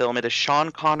Jones film. It is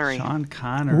Sean Connery. Sean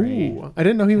Connery. Ooh, I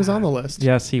didn't know he was on the list.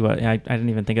 Yes, he was. I didn't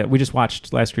even think of it. We just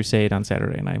watched Last Crusade on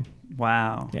Saturday, and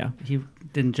Wow. Yeah. He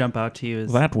didn't jump out to you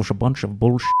as... That was a bunch of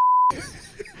bullshit.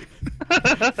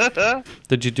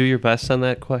 Did you do your best on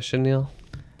that question, Neil?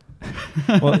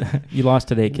 Well, you lost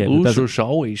today, kid. Losers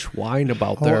always whine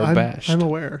about their best. I'm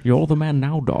aware. You're the man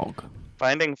now, dog.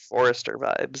 Finding Forrester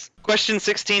vibes. Question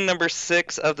 16, number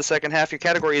 6 of the second half. Your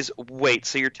category is wait.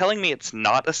 So you're telling me it's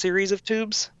not a series of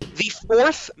tubes? The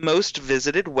fourth most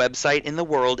visited website in the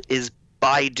world is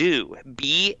Baidu.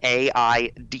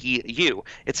 Baidu.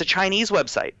 It's a Chinese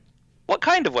website. What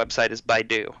kind of website is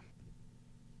Baidu?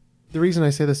 The reason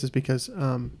I say this is because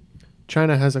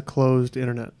China has a closed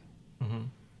internet. Mm-hmm.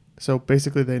 So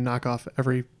basically they knock off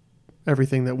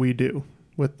everything that we do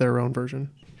with their own version.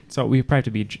 So we probably have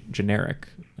to be generic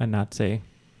and not say,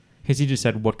 because you just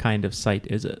said, what kind of site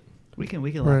is it? We can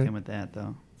lock in with that,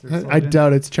 though. I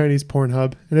doubt it's Chinese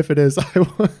Pornhub, and if it is,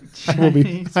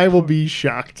 I will be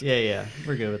shocked. Yeah,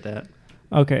 we're good with that.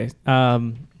 Okay.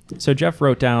 So Jeff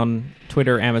wrote down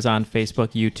Twitter, Amazon,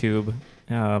 Facebook, YouTube.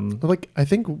 I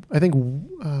think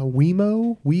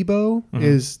Weibo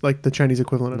is like the Chinese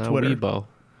equivalent of Twitter. Weibo.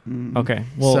 Okay.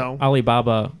 Well, So-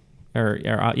 Alibaba,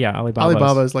 Alibaba.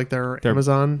 Alibaba is like their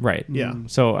Amazon. Right. Yeah.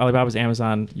 So Alibaba's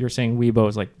Amazon. You're saying Weibo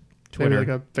is like Twitter.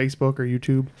 Maybe like a Facebook or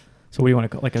YouTube. So what do you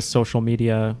want to like a social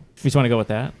media? You just want to go with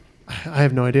that? I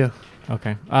have no idea.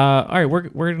 Okay. All right.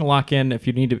 We're gonna lock in. If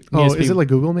you need to. Oh, is it like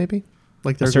Google maybe?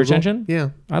 Like the their search Google? engine? Yeah.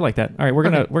 I like that. All right. We're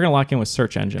gonna lock in with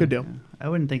search engine. Good deal. I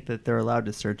wouldn't think that they're allowed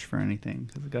to search for anything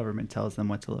because the government tells them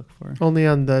what to look for. Only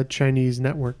on the Chinese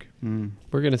network.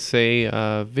 We're going to say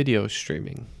video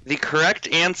streaming. The correct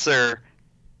answer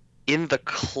in the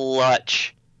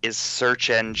clutch is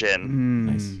search engine.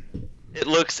 Nice. It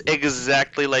looks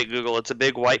exactly like Google. It's a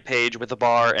big white page with a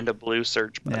bar and a blue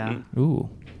search button. Ooh.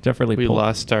 Jeff really We pulled.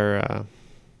 lost our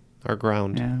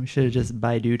ground. Yeah, we should have just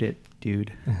Baidu'd it,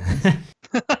 dude.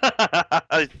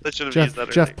 I should have used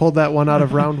that. Jeff pulled that one out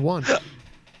of round one.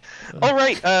 All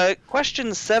right.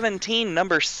 Question 17,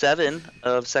 number 7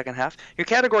 of second half. Your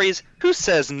category is Who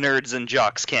Says Nerds and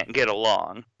Jocks Can't Get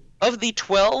Along? Of the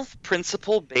 12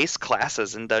 principal base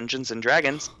classes in Dungeons &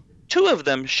 Dragons, 2 of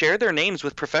them share their names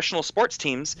with professional sports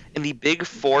teams in the Big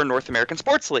 4 North American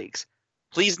sports leagues.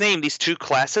 Please name these 2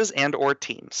 classes and or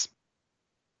teams.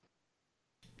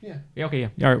 Yeah. Okay.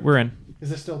 Yeah. All right. We're in. Is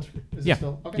this still? Yeah.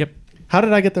 Okay. Yep. How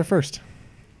did I get there first?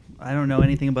 I don't know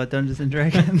anything about Dungeons and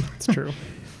Dragons. It's true.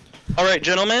 All right,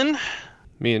 gentlemen.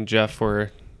 Me and Jeff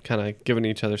were kind of giving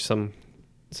each other some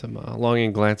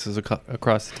longing glances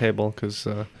across the table because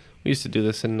we used to do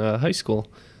this in high school.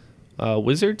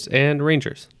 Wizards and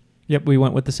Rangers. Yep. We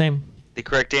went with the same. The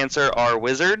correct answer are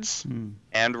Wizards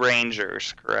and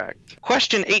Rangers. Correct.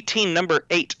 Question 18, number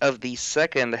 8 of the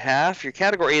second half. Your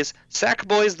category is Sack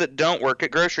Boys That Don't Work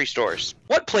at Grocery Stores.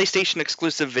 What PlayStation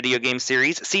exclusive video game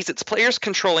series sees its players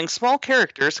controlling small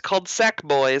characters called Sack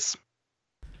Boys?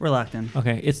 We're locked in.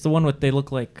 Okay. It's the one with they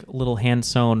look like little hand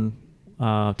sewn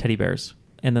teddy bears,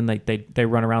 and then they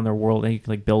run around their world and you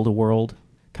can like build a world.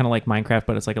 Kind of like Minecraft,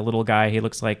 but it's like a little guy. He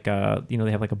looks like,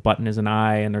 they have like a button as an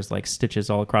eye, and there's like stitches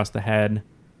all across the head,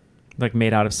 like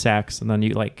made out of sacks. And then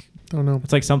you like, don't know.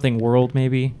 It's like something world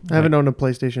maybe. I haven't owned a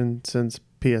PlayStation since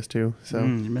PS2, so you're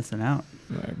missing out.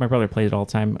 My brother plays it all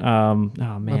the time. Oh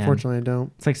man, unfortunately, I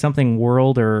don't. It's like something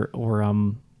world or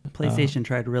PlayStation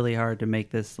tried really hard to make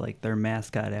this like their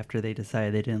mascot after they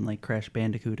decided they didn't like Crash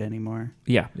Bandicoot anymore.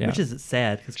 Yeah. Which is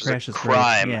sad because Crash is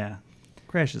crime. great. Yeah,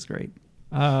 Crash is great.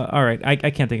 All right, I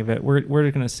can't think of it.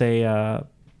 We're gonna say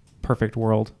Perfect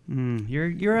World.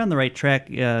 You're on the right track.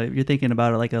 You're thinking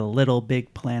about it like a Little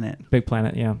Big Planet. Big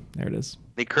Planet, yeah, there it is.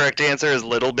 The correct answer is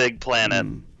Little Big Planet.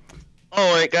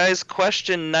 All right, guys.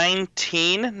 Question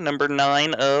 19, number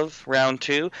 9 of round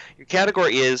 2. Your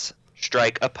category is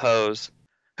Strike a Pose.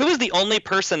 Who is the only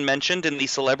person mentioned in the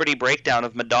celebrity breakdown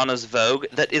of Madonna's Vogue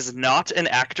that is not an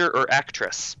actor or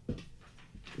actress?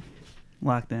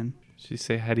 Locked in. Did you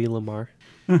say Hedy Lamarr?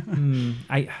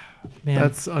 Man.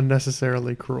 That's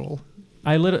unnecessarily cruel.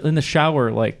 I lit in the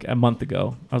shower like a month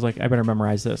ago. I was like, I better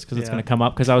memorize this because it's Yeah. going to come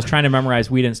up. Because I was trying to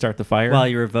memorize "We Didn't Start the Fire" While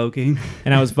you were voguing.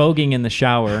 and I was voguing in the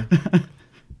shower.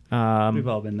 We've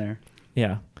all been there.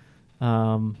 Yeah.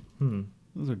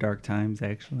 Those are dark times,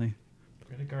 actually.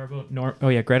 Greta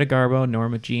Garbo. Greta Garbo,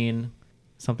 Norma Jean,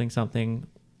 something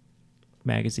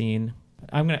magazine.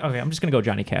 I'm just gonna go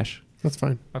Johnny Cash. That's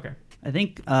fine. Okay. I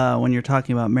think when you're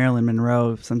talking about Marilyn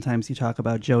Monroe, sometimes you talk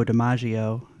about Joe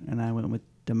DiMaggio, and I went with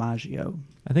DiMaggio.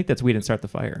 I think that's "We Didn't Start the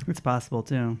Fire." It's possible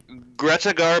too. Greta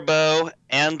Garbo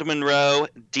and Monroe,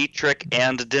 Dietrich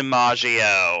and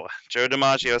DiMaggio. Joe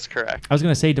DiMaggio is correct. I was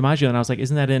gonna say DiMaggio, and I was like,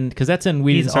 isn't that in? Because that's in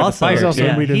 "We He's Didn't Start also- the Fire." He's also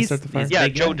Yeah, in We Didn't he's- Start the Fire. Yeah,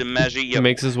 big Joe guy. DiMaggio. He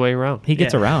makes his way around. He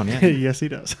gets Yeah. around. Yeah. Yes, he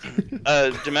does.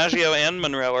 DiMaggio and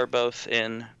Monroe are both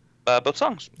in both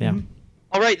songs. Yeah.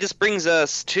 All right, this brings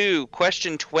us to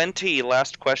question 20,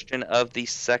 last question of the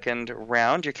second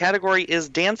round. Your category is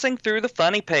Dancing Through the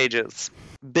Funny Pages.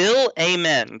 Bill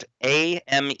Amend,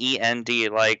 A-M-E-N-D,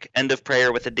 like end of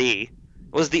prayer with a D,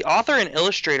 was the author and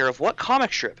illustrator of what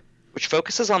comic strip, which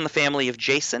focuses on the family of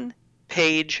Jason,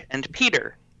 Paige, and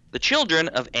Peter, the children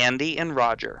of Andy and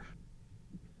Roger?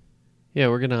 Yeah,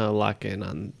 we're going to lock in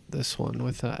on this one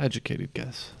with an educated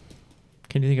guess.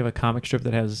 Can you think of a comic strip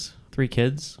that has 3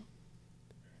 kids?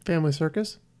 Family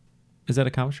Circus. Is that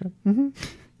a comic strip? Mm-hmm.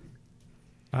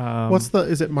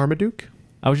 Is it Marmaduke?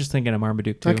 I was just thinking of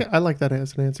Marmaduke too. Okay, I like that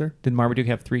as an answer. Did Marmaduke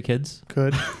have 3 kids?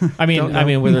 Could. I Don't know.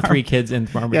 mean, were there 3 kids in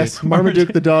Marmaduke? Yes,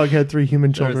 Marmaduke the dog had 3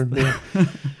 human There was- children.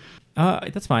 Yeah.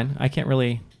 That's fine. I can't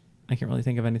really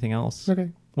think of anything else. Okay.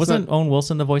 Wasn't Owen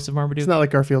Wilson the voice of Marmaduke? It's not like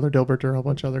Garfield or Dilbert or a whole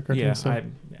bunch of other cartoons. Yeah, so.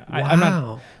 I'm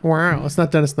not. Wow. It's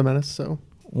not Dennis the Menace, so.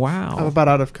 Wow. I'm about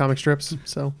out of comic strips,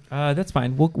 so. That's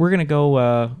fine. We're gonna go.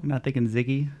 I'm not thinking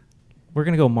Ziggy. We're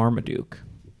gonna go Marmaduke.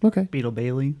 Okay. Beetle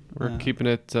Bailey. We're keeping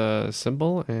it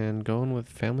simple and going with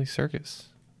Family Circus.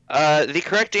 The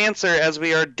correct answer, as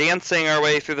we are dancing our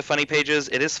way through the funny pages,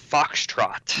 it is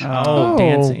Foxtrot. Oh,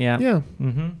 dancing. Yeah. Yeah.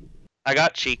 Mm-hmm. I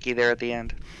got cheeky there at the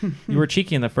end. You were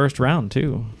cheeky in the first round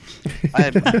too.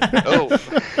 On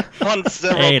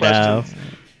several Hey, now. questions.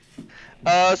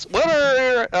 So what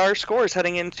are our scores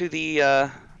heading into the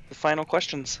final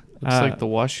questions? Looks like the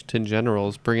Washington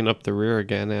Generals bringing up the rear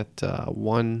again at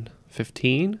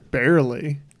 115.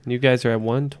 Barely. You guys are at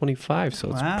 125, so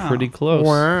it's Wow. pretty close.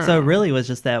 So it really was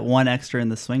just that one extra in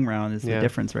the swing round is the Yeah.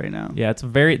 difference right now. Yeah, it's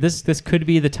very. This could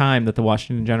be the time that the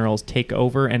Washington Generals take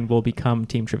over and will become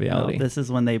Team Triviality. This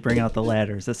is when they bring out the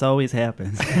ladders. This always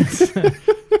happens.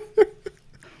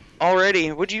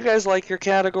 Alrighty, would you guys like your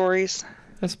categories?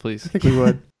 Yes, please. I think we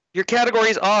would. Your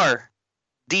categories are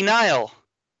denial,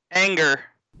 anger,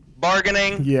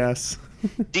 bargaining, Yes.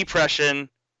 depression,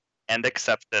 and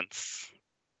acceptance.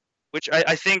 Which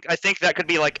I think that could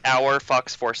be like our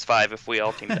Fox Force 5 if we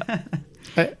all teamed up.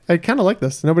 I kind of like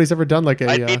this. Nobody's ever done like a.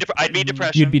 I'd be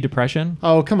depression. You'd be depression.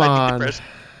 Oh, come I'd be on. depression.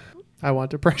 I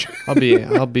want depression. I'll be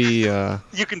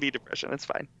You can be depression. It's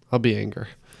fine. I'll be anger.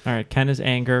 All right, Ken is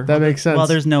anger. That makes sense. Well,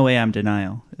 there's no way I'm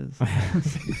denial.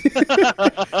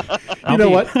 You know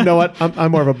what? You know what?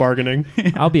 I'm more of a bargaining.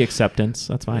 I'll be acceptance.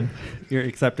 That's fine. You're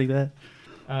accepting that?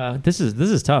 This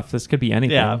is tough. This could be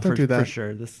anything. Yeah, Don't do that. for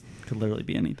sure. This could literally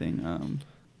be anything.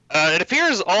 It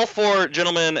appears all 4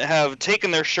 gentlemen have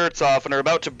taken their shirts off and are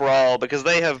about to brawl because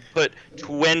they have put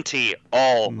 20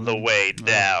 all the way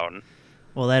down.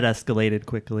 Well, that escalated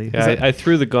quickly. Yeah, I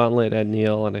threw the gauntlet at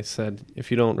Neil and I said,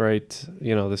 if you don't write,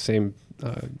 the same,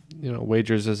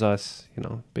 wagers as us,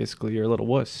 basically you're a little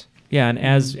wuss. Yeah, and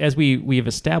as we've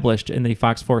established in the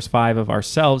Fox Force 5 of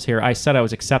ourselves here, I said I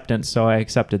was acceptance, so I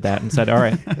accepted that and said, all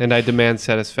right. And I demand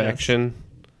satisfaction.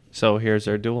 So here's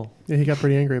our duel. Yeah, he got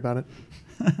pretty angry about it.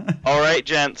 All right,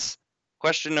 gents.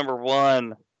 Question number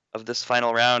 1 of this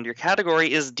final round. Your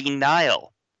category is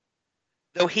denial.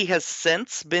 Though he has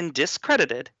since been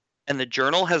discredited and the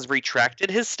journal has retracted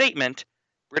his statement,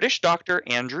 British doctor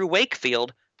Andrew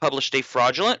Wakefield published a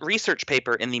fraudulent research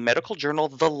paper in the medical journal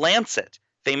The Lancet,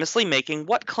 famously making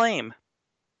what claim?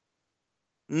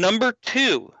 Number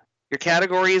 2. Your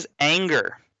category is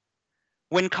anger.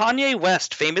 When Kanye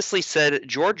West famously said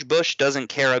George Bush doesn't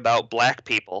care about black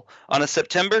people on a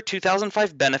September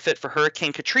 2005 benefit for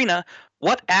Hurricane Katrina,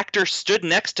 what actor stood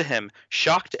next to him,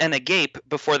 shocked and agape,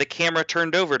 before the camera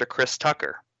turned over to Chris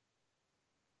Tucker?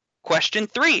 Question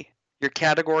 3. Your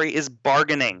category is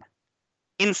bargaining.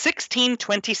 In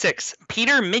 1626,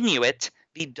 Peter Minuit,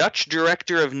 the Dutch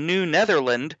director of New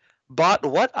Netherland, bought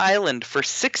what island for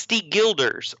 60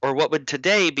 guilders, or what would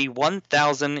today be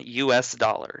 1,000 US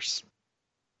dollars?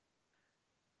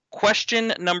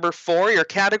 Question number 4, your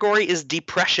category is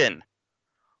depression.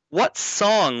 What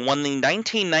song won the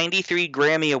 1993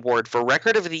 Grammy Award for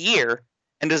Record of the Year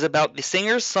and is about the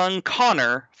singer's son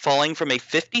Connor falling from a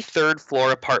 53rd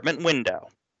floor apartment window?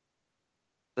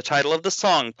 The title of the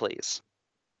song, please.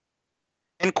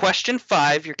 In question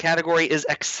 5, your category is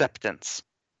acceptance.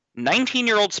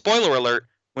 19-year-old spoiler alert,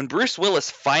 when Bruce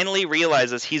Willis finally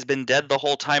realizes he's been dead the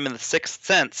whole time in The Sixth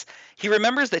Sense, he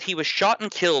remembers that he was shot and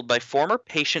killed by former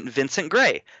patient Vincent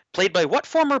Gray, played by what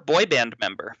former boy band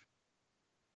member?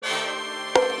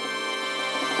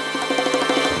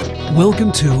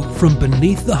 Welcome to From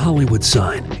Beneath the Hollywood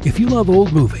Sign. If you love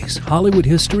old movies, Hollywood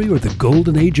history, or the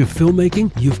golden age of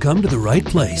filmmaking, you've come to the right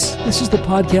place. This is the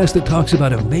podcast that talks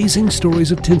about amazing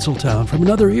stories of Tinseltown from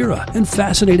another era and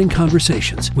fascinating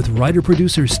conversations with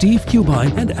writer-producer Steve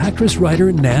Cubine and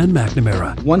actress-writer Nan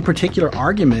McNamara. One particular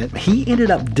argument, he ended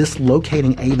up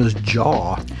dislocating Ava's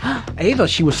jaw. Ava,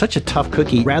 she was such a tough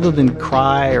cookie. Rather than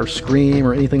cry or scream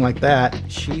or anything like that,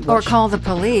 Or call the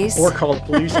police.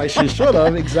 She should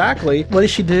have, exactly. What does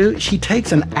she do? She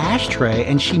takes an ashtray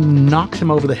and she knocks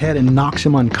him over the head and knocks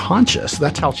him unconscious.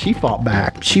 That's how she fought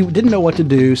back. She didn't know what to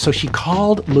do, so she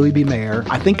called Louis B. Mayer.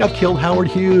 I think I've killed Howard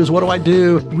Hughes. What do I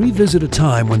do? Revisit a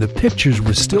time when the pictures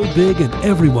were still big and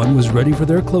everyone was ready for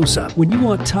their close-up. When you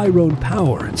want Tyrone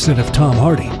Power instead of Tom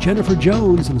Hardy, Jennifer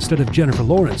Jones instead of Jennifer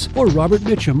Lawrence, or Robert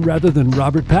Mitchum rather than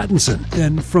Robert Pattinson,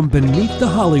 then From Beneath the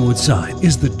Hollywood Sign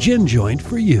is the gin joint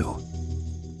for you.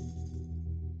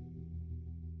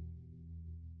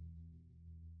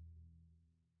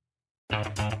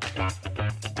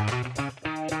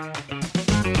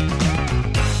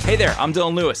 Hey there, I'm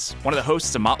Dylan Lewis, one of the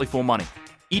hosts of Motley Fool Money.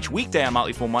 Each weekday on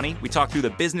Motley Fool Money, we talk through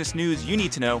the business news you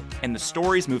need to know and the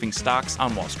stories moving stocks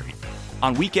on Wall Street.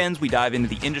 On weekends, we dive into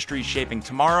the industries shaping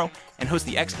tomorrow and host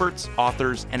the experts,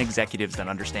 authors, and executives that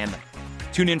understand them.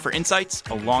 Tune in for insights,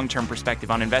 a long-term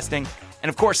perspective on investing, and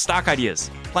of course, stock ideas.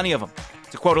 Plenty of them.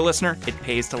 To quote a listener, it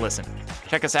pays to listen.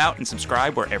 Check us out and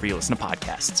subscribe wherever you listen to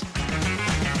podcasts.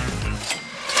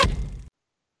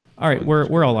 All right,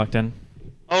 we're all locked in.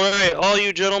 All right, all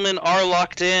you gentlemen are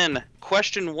locked in.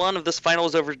 Question 1 of this final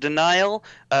is over denial.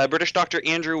 British doctor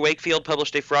Andrew Wakefield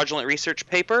published a fraudulent research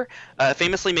paper,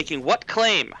 famously making what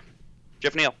claim?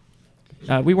 Jeff Neal.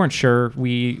 We weren't sure.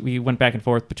 We went back and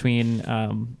forth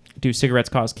between do cigarettes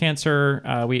cause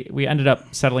cancer? We ended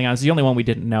up settling on, it's the only one we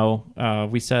didn't know.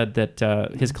 We said that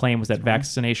his claim was that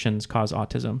vaccinations cause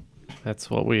autism. That's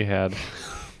what we had.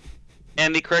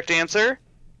 And the correct answer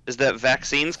is that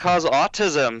vaccines cause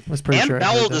autism and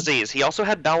bowel disease. He also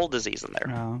had bowel disease in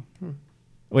there. Oh.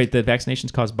 Wait, the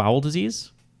vaccinations cause bowel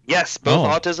disease? Yes, both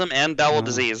autism and bowel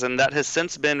disease, and that has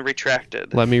since been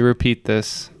retracted. Let me repeat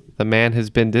this. The man has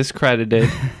been discredited,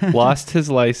 lost his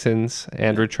license,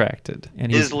 and retracted.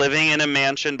 And is living in a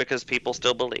mansion because people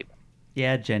still believe.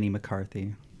 Yeah, Jenny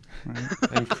McCarthy. Right?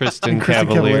 And Kristen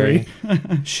Cavallari.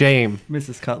 Shame.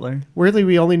 Mrs. Cutler. Weirdly,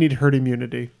 we only need herd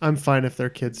immunity. I'm fine if their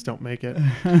kids don't make it.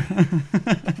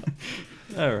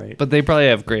 All right. But they probably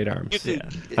have great arms. Yeah.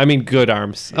 I mean, good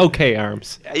arms. Okay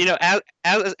arms. You know,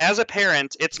 as a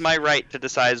parent, it's my right to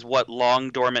decide what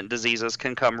long dormant diseases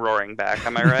can come roaring back.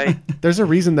 Am I right? There's a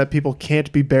reason that people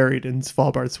can't be buried in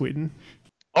Svalbard, Sweden.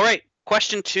 All right.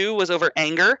 Question 2 was over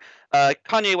anger.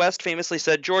 Kanye West famously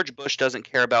said George Bush doesn't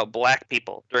care about black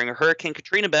people during a Hurricane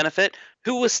Katrina benefit.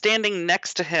 Who was standing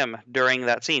next to him during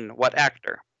that scene? What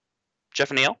actor?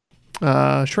 Jeff Neal?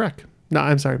 Shrek. No,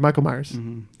 I'm sorry, Michael Myers.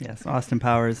 Mm-hmm. Yes, Austin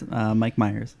Powers, Mike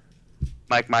Myers.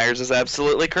 Mike Myers is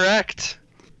absolutely correct.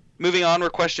 Moving on, we're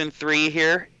question 3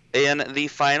 here in the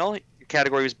final. Your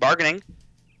category was bargaining.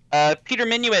 Peter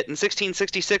Minuit in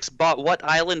 1666 bought what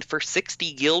island for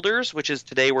 60 guilders, which is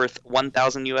today worth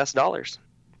 1,000 US$?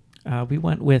 We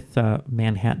went with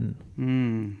Manhattan.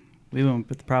 We went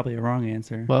with probably a wrong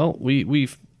answer. Well, we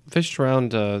fished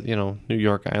around, New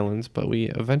York islands, but we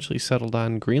eventually settled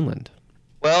on Greenland.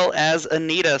 Well, as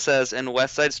Anita says in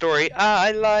West Side Story,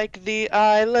 I like the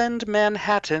island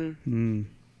Manhattan.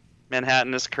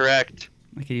 Manhattan is correct.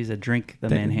 I could use a drink, the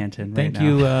Manhattan. Thank right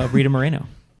you, now. Rita Moreno.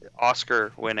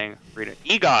 Oscar-winning Rita.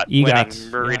 EGOT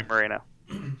winning Rita Moreno.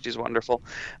 She's wonderful.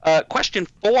 Question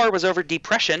 4 was over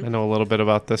depression. I know a little bit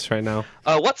about this right now.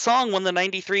 What song won the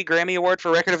 93 Grammy Award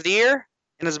for Record of the Year?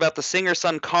 And is about the singer's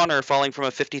son Connor falling from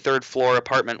a 53rd floor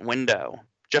apartment window.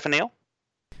 Jeff and Neal?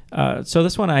 So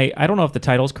this one, I don't know if the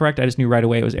title's correct. I just knew right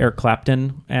away it was Eric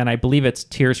Clapton, and I believe it's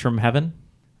Tears from Heaven.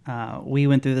 We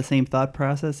went through the same thought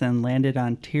process and landed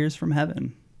on Tears from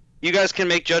Heaven. You guys can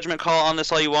make judgment call on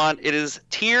this all you want. It is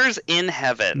Tears in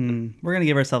Heaven. We're going to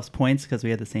give ourselves points because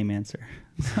we had the same answer.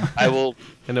 I will.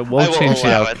 And it won't change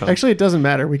the outcome. Actually, it doesn't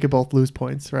matter. We could both lose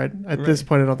points, right? At this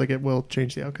point, I don't think it will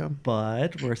change the outcome.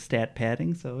 But we're stat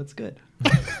padding, so it's good.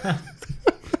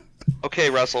 Okay,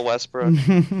 Russell Westbrook.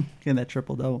 Getting that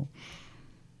triple-double.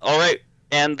 All right.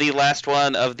 And the last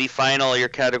one of the final year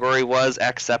category was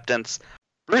acceptance.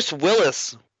 Bruce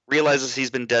Willis realizes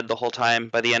he's been dead the whole time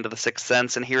by the end of The Sixth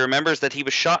Sense, and he remembers that he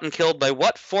was shot and killed by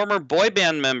what former boy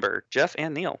band member? Jeff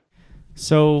and Neil.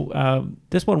 So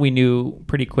this one we knew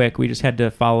pretty quick. We just had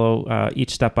to follow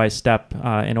each step by step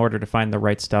in order to find the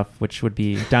right stuff, which would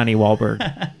be Donnie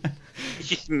Wahlberg.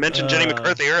 You mentioned Jenny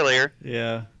McCarthy earlier.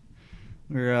 Yeah.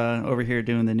 We're over here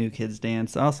doing the New Kids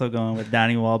Dance, also going with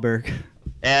Donnie Wahlberg.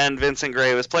 And Vincent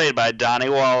Gray was played by Donnie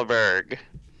Wahlberg.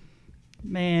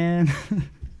 Man.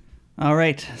 All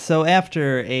right. So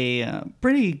after a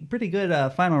pretty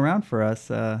good final round for us,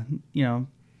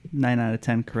 9 out of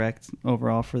 10 correct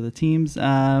overall for the teams.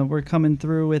 We're coming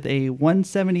through with a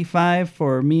 175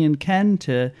 for me and Ken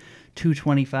to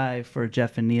 225 for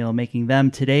Jeff and Neil, making them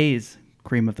today's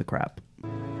cream of the crop.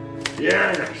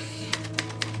 Yes.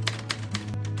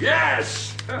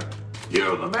 Yes.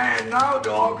 You're the man now,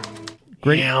 dog.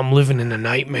 Great. Yeah, I'm living in a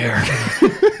nightmare.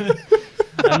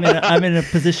 I'm in a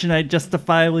position I'd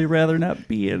justifiably rather not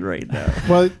be in right now.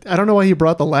 Well, I don't know why he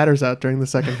brought the ladders out during the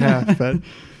second half, but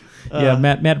yeah,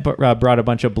 Matt brought a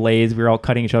bunch of blades. We were all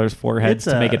cutting each other's foreheads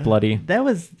to make it bloody. That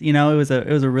was, it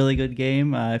was a really good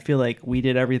game. I feel like we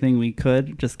did everything we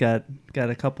could. Just got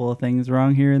a couple of things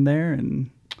wrong here and there, and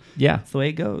yeah, that's the way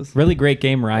it goes. Really great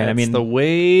game, Ryan. That's the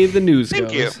way the news goes.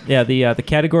 Thank you. Yeah, the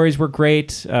categories were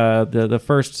great. The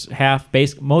first half,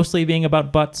 mostly being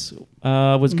about butts,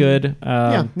 was good.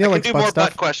 Yeah, Neil I likes can do butt more stuff.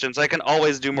 butt questions. I can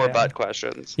always do more butt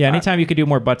questions. Yeah, anytime you could do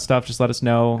more butt stuff, just let us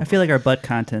know. I feel like our butt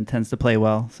content tends to play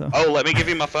well. So. Oh, let me give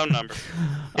you my phone number.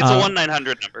 It's a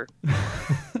 1-900 number.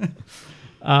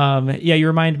 Yeah, you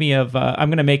remind me of. I'm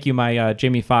gonna make you my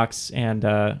Jamie Foxx and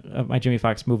my Jamie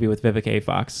Foxx movie with Vivica A.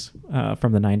 Fox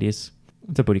from the '90s.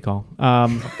 It's a booty call.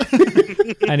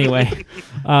 Anyway,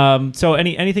 so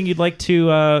anything you'd like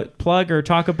to plug or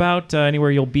talk about? Anywhere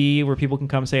you'll be, where people can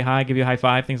come say hi, give you a high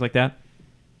five, things like that.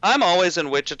 I'm always in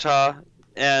Wichita,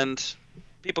 and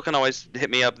people can always hit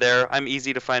me up there. I'm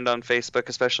easy to find on Facebook,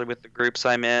 especially with the groups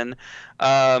I'm in.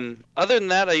 Other than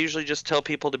that, I usually just tell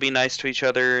people to be nice to each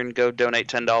other and go donate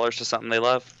 $10 to something they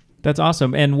love. That's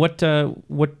awesome. And what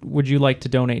would you like to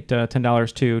donate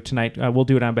 $10 to tonight? We'll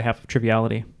do it on behalf of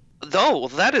Triviality. Oh,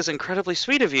 that is incredibly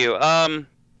sweet of you. I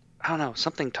don't know,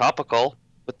 something topical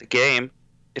with the game.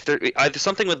 If there either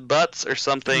something with butts or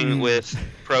something with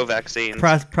pro vaccines.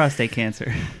 Prostate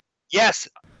cancer. Yes.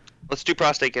 Let's do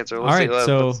prostate cancer. All right.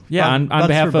 On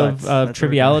behalf of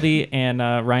Triviality and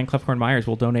Ryan Clefcorn Myers,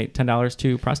 we'll donate $10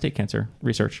 to prostate cancer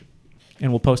research.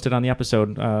 And we'll post it on the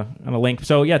episode on a link.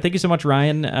 So, yeah, thank you so much,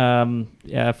 Ryan,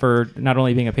 for not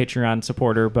only being a Patreon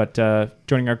supporter, but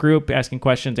joining our group, asking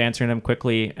questions, answering them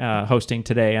quickly, hosting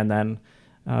today, and then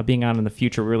being on in the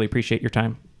future. We really appreciate your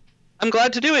time. I'm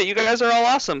glad to do it. You guys are all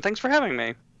awesome. Thanks for having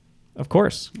me. Of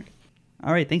course.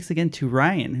 All right. Thanks again to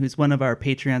Ryan, who's one of our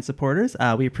Patreon supporters.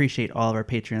 We appreciate all of our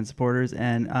Patreon supporters.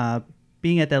 And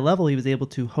being at that level, he was able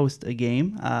to host a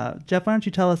game. Jeff, why don't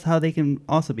you tell us how they can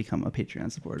also become a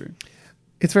Patreon supporter?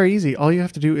 It's very easy. All you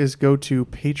have to do is go to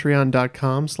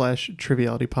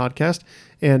patreon.com/trivialitypodcast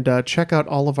and check out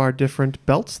all of our different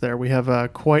belts there. We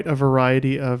have quite a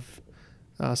variety of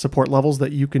support levels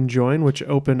that you can join, which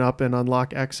open up and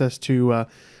unlock access to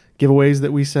giveaways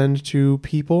that we send to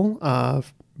people,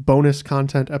 bonus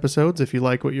content episodes if you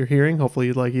like what you're hearing. Hopefully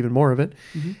you'd like even more of it.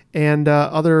 Mm-hmm. And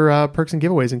other perks and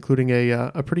giveaways, including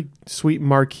a pretty sweet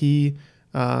marquee,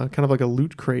 kind of like a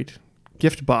loot crate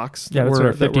gift box. Yeah, that's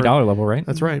our $50 level, right?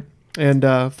 That's right. And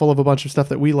full of a bunch of stuff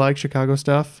that we like, Chicago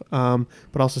stuff,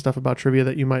 but also stuff about trivia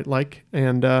that you might like.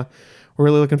 And we're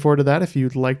really looking forward to that. If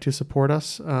you'd like to support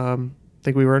us,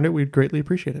 think we've earned it, we'd greatly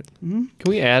appreciate it. Mm-hmm. Can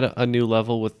we add a new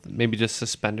level with maybe just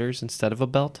suspenders instead of a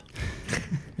belt?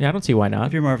 Yeah, I don't see why not.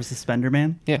 If you're more of a suspender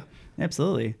man? Yeah.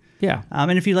 Absolutely. Yeah.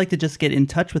 And if you'd like to just get in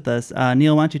touch with us,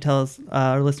 Neil, why don't you tell us,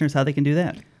 our listeners, how they can do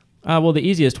that? Well, the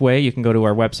easiest way, you can go to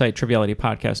our website,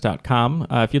 trivialitypodcast.com.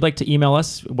 If you'd like to email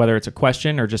us, whether it's a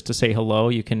question or just to say hello,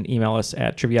 you can email us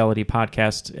at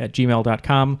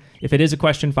trivialitypodcast@gmail.com. If it is a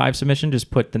question 5 submission,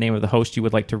 just put the name of the host you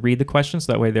would like to read the question,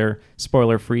 so that way they're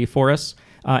spoiler-free for us.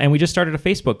 And we just started a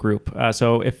Facebook group.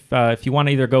 So if you want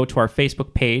to either go to our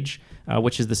Facebook page,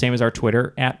 which is the same as our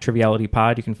Twitter,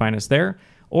 @trivialitypod, you can find us there.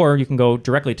 Or you can go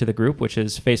directly to the group, which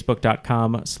is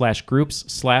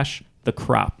facebook.com/groups/The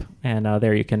Crop. And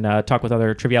there you can talk with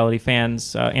other Triviality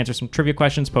fans, answer some trivia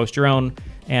questions, post your own,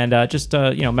 and just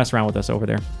mess around with us over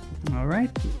there. All right.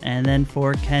 And then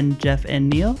for Ken, Jeff, and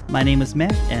Neil, my name is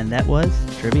Matt, and that was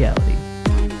Triviality.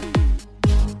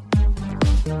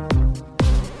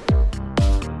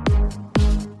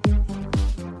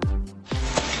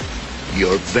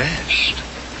 Your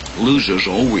best. Losers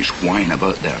always whine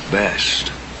about their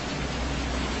best.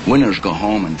 Winners go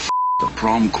home and the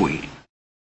prom queen.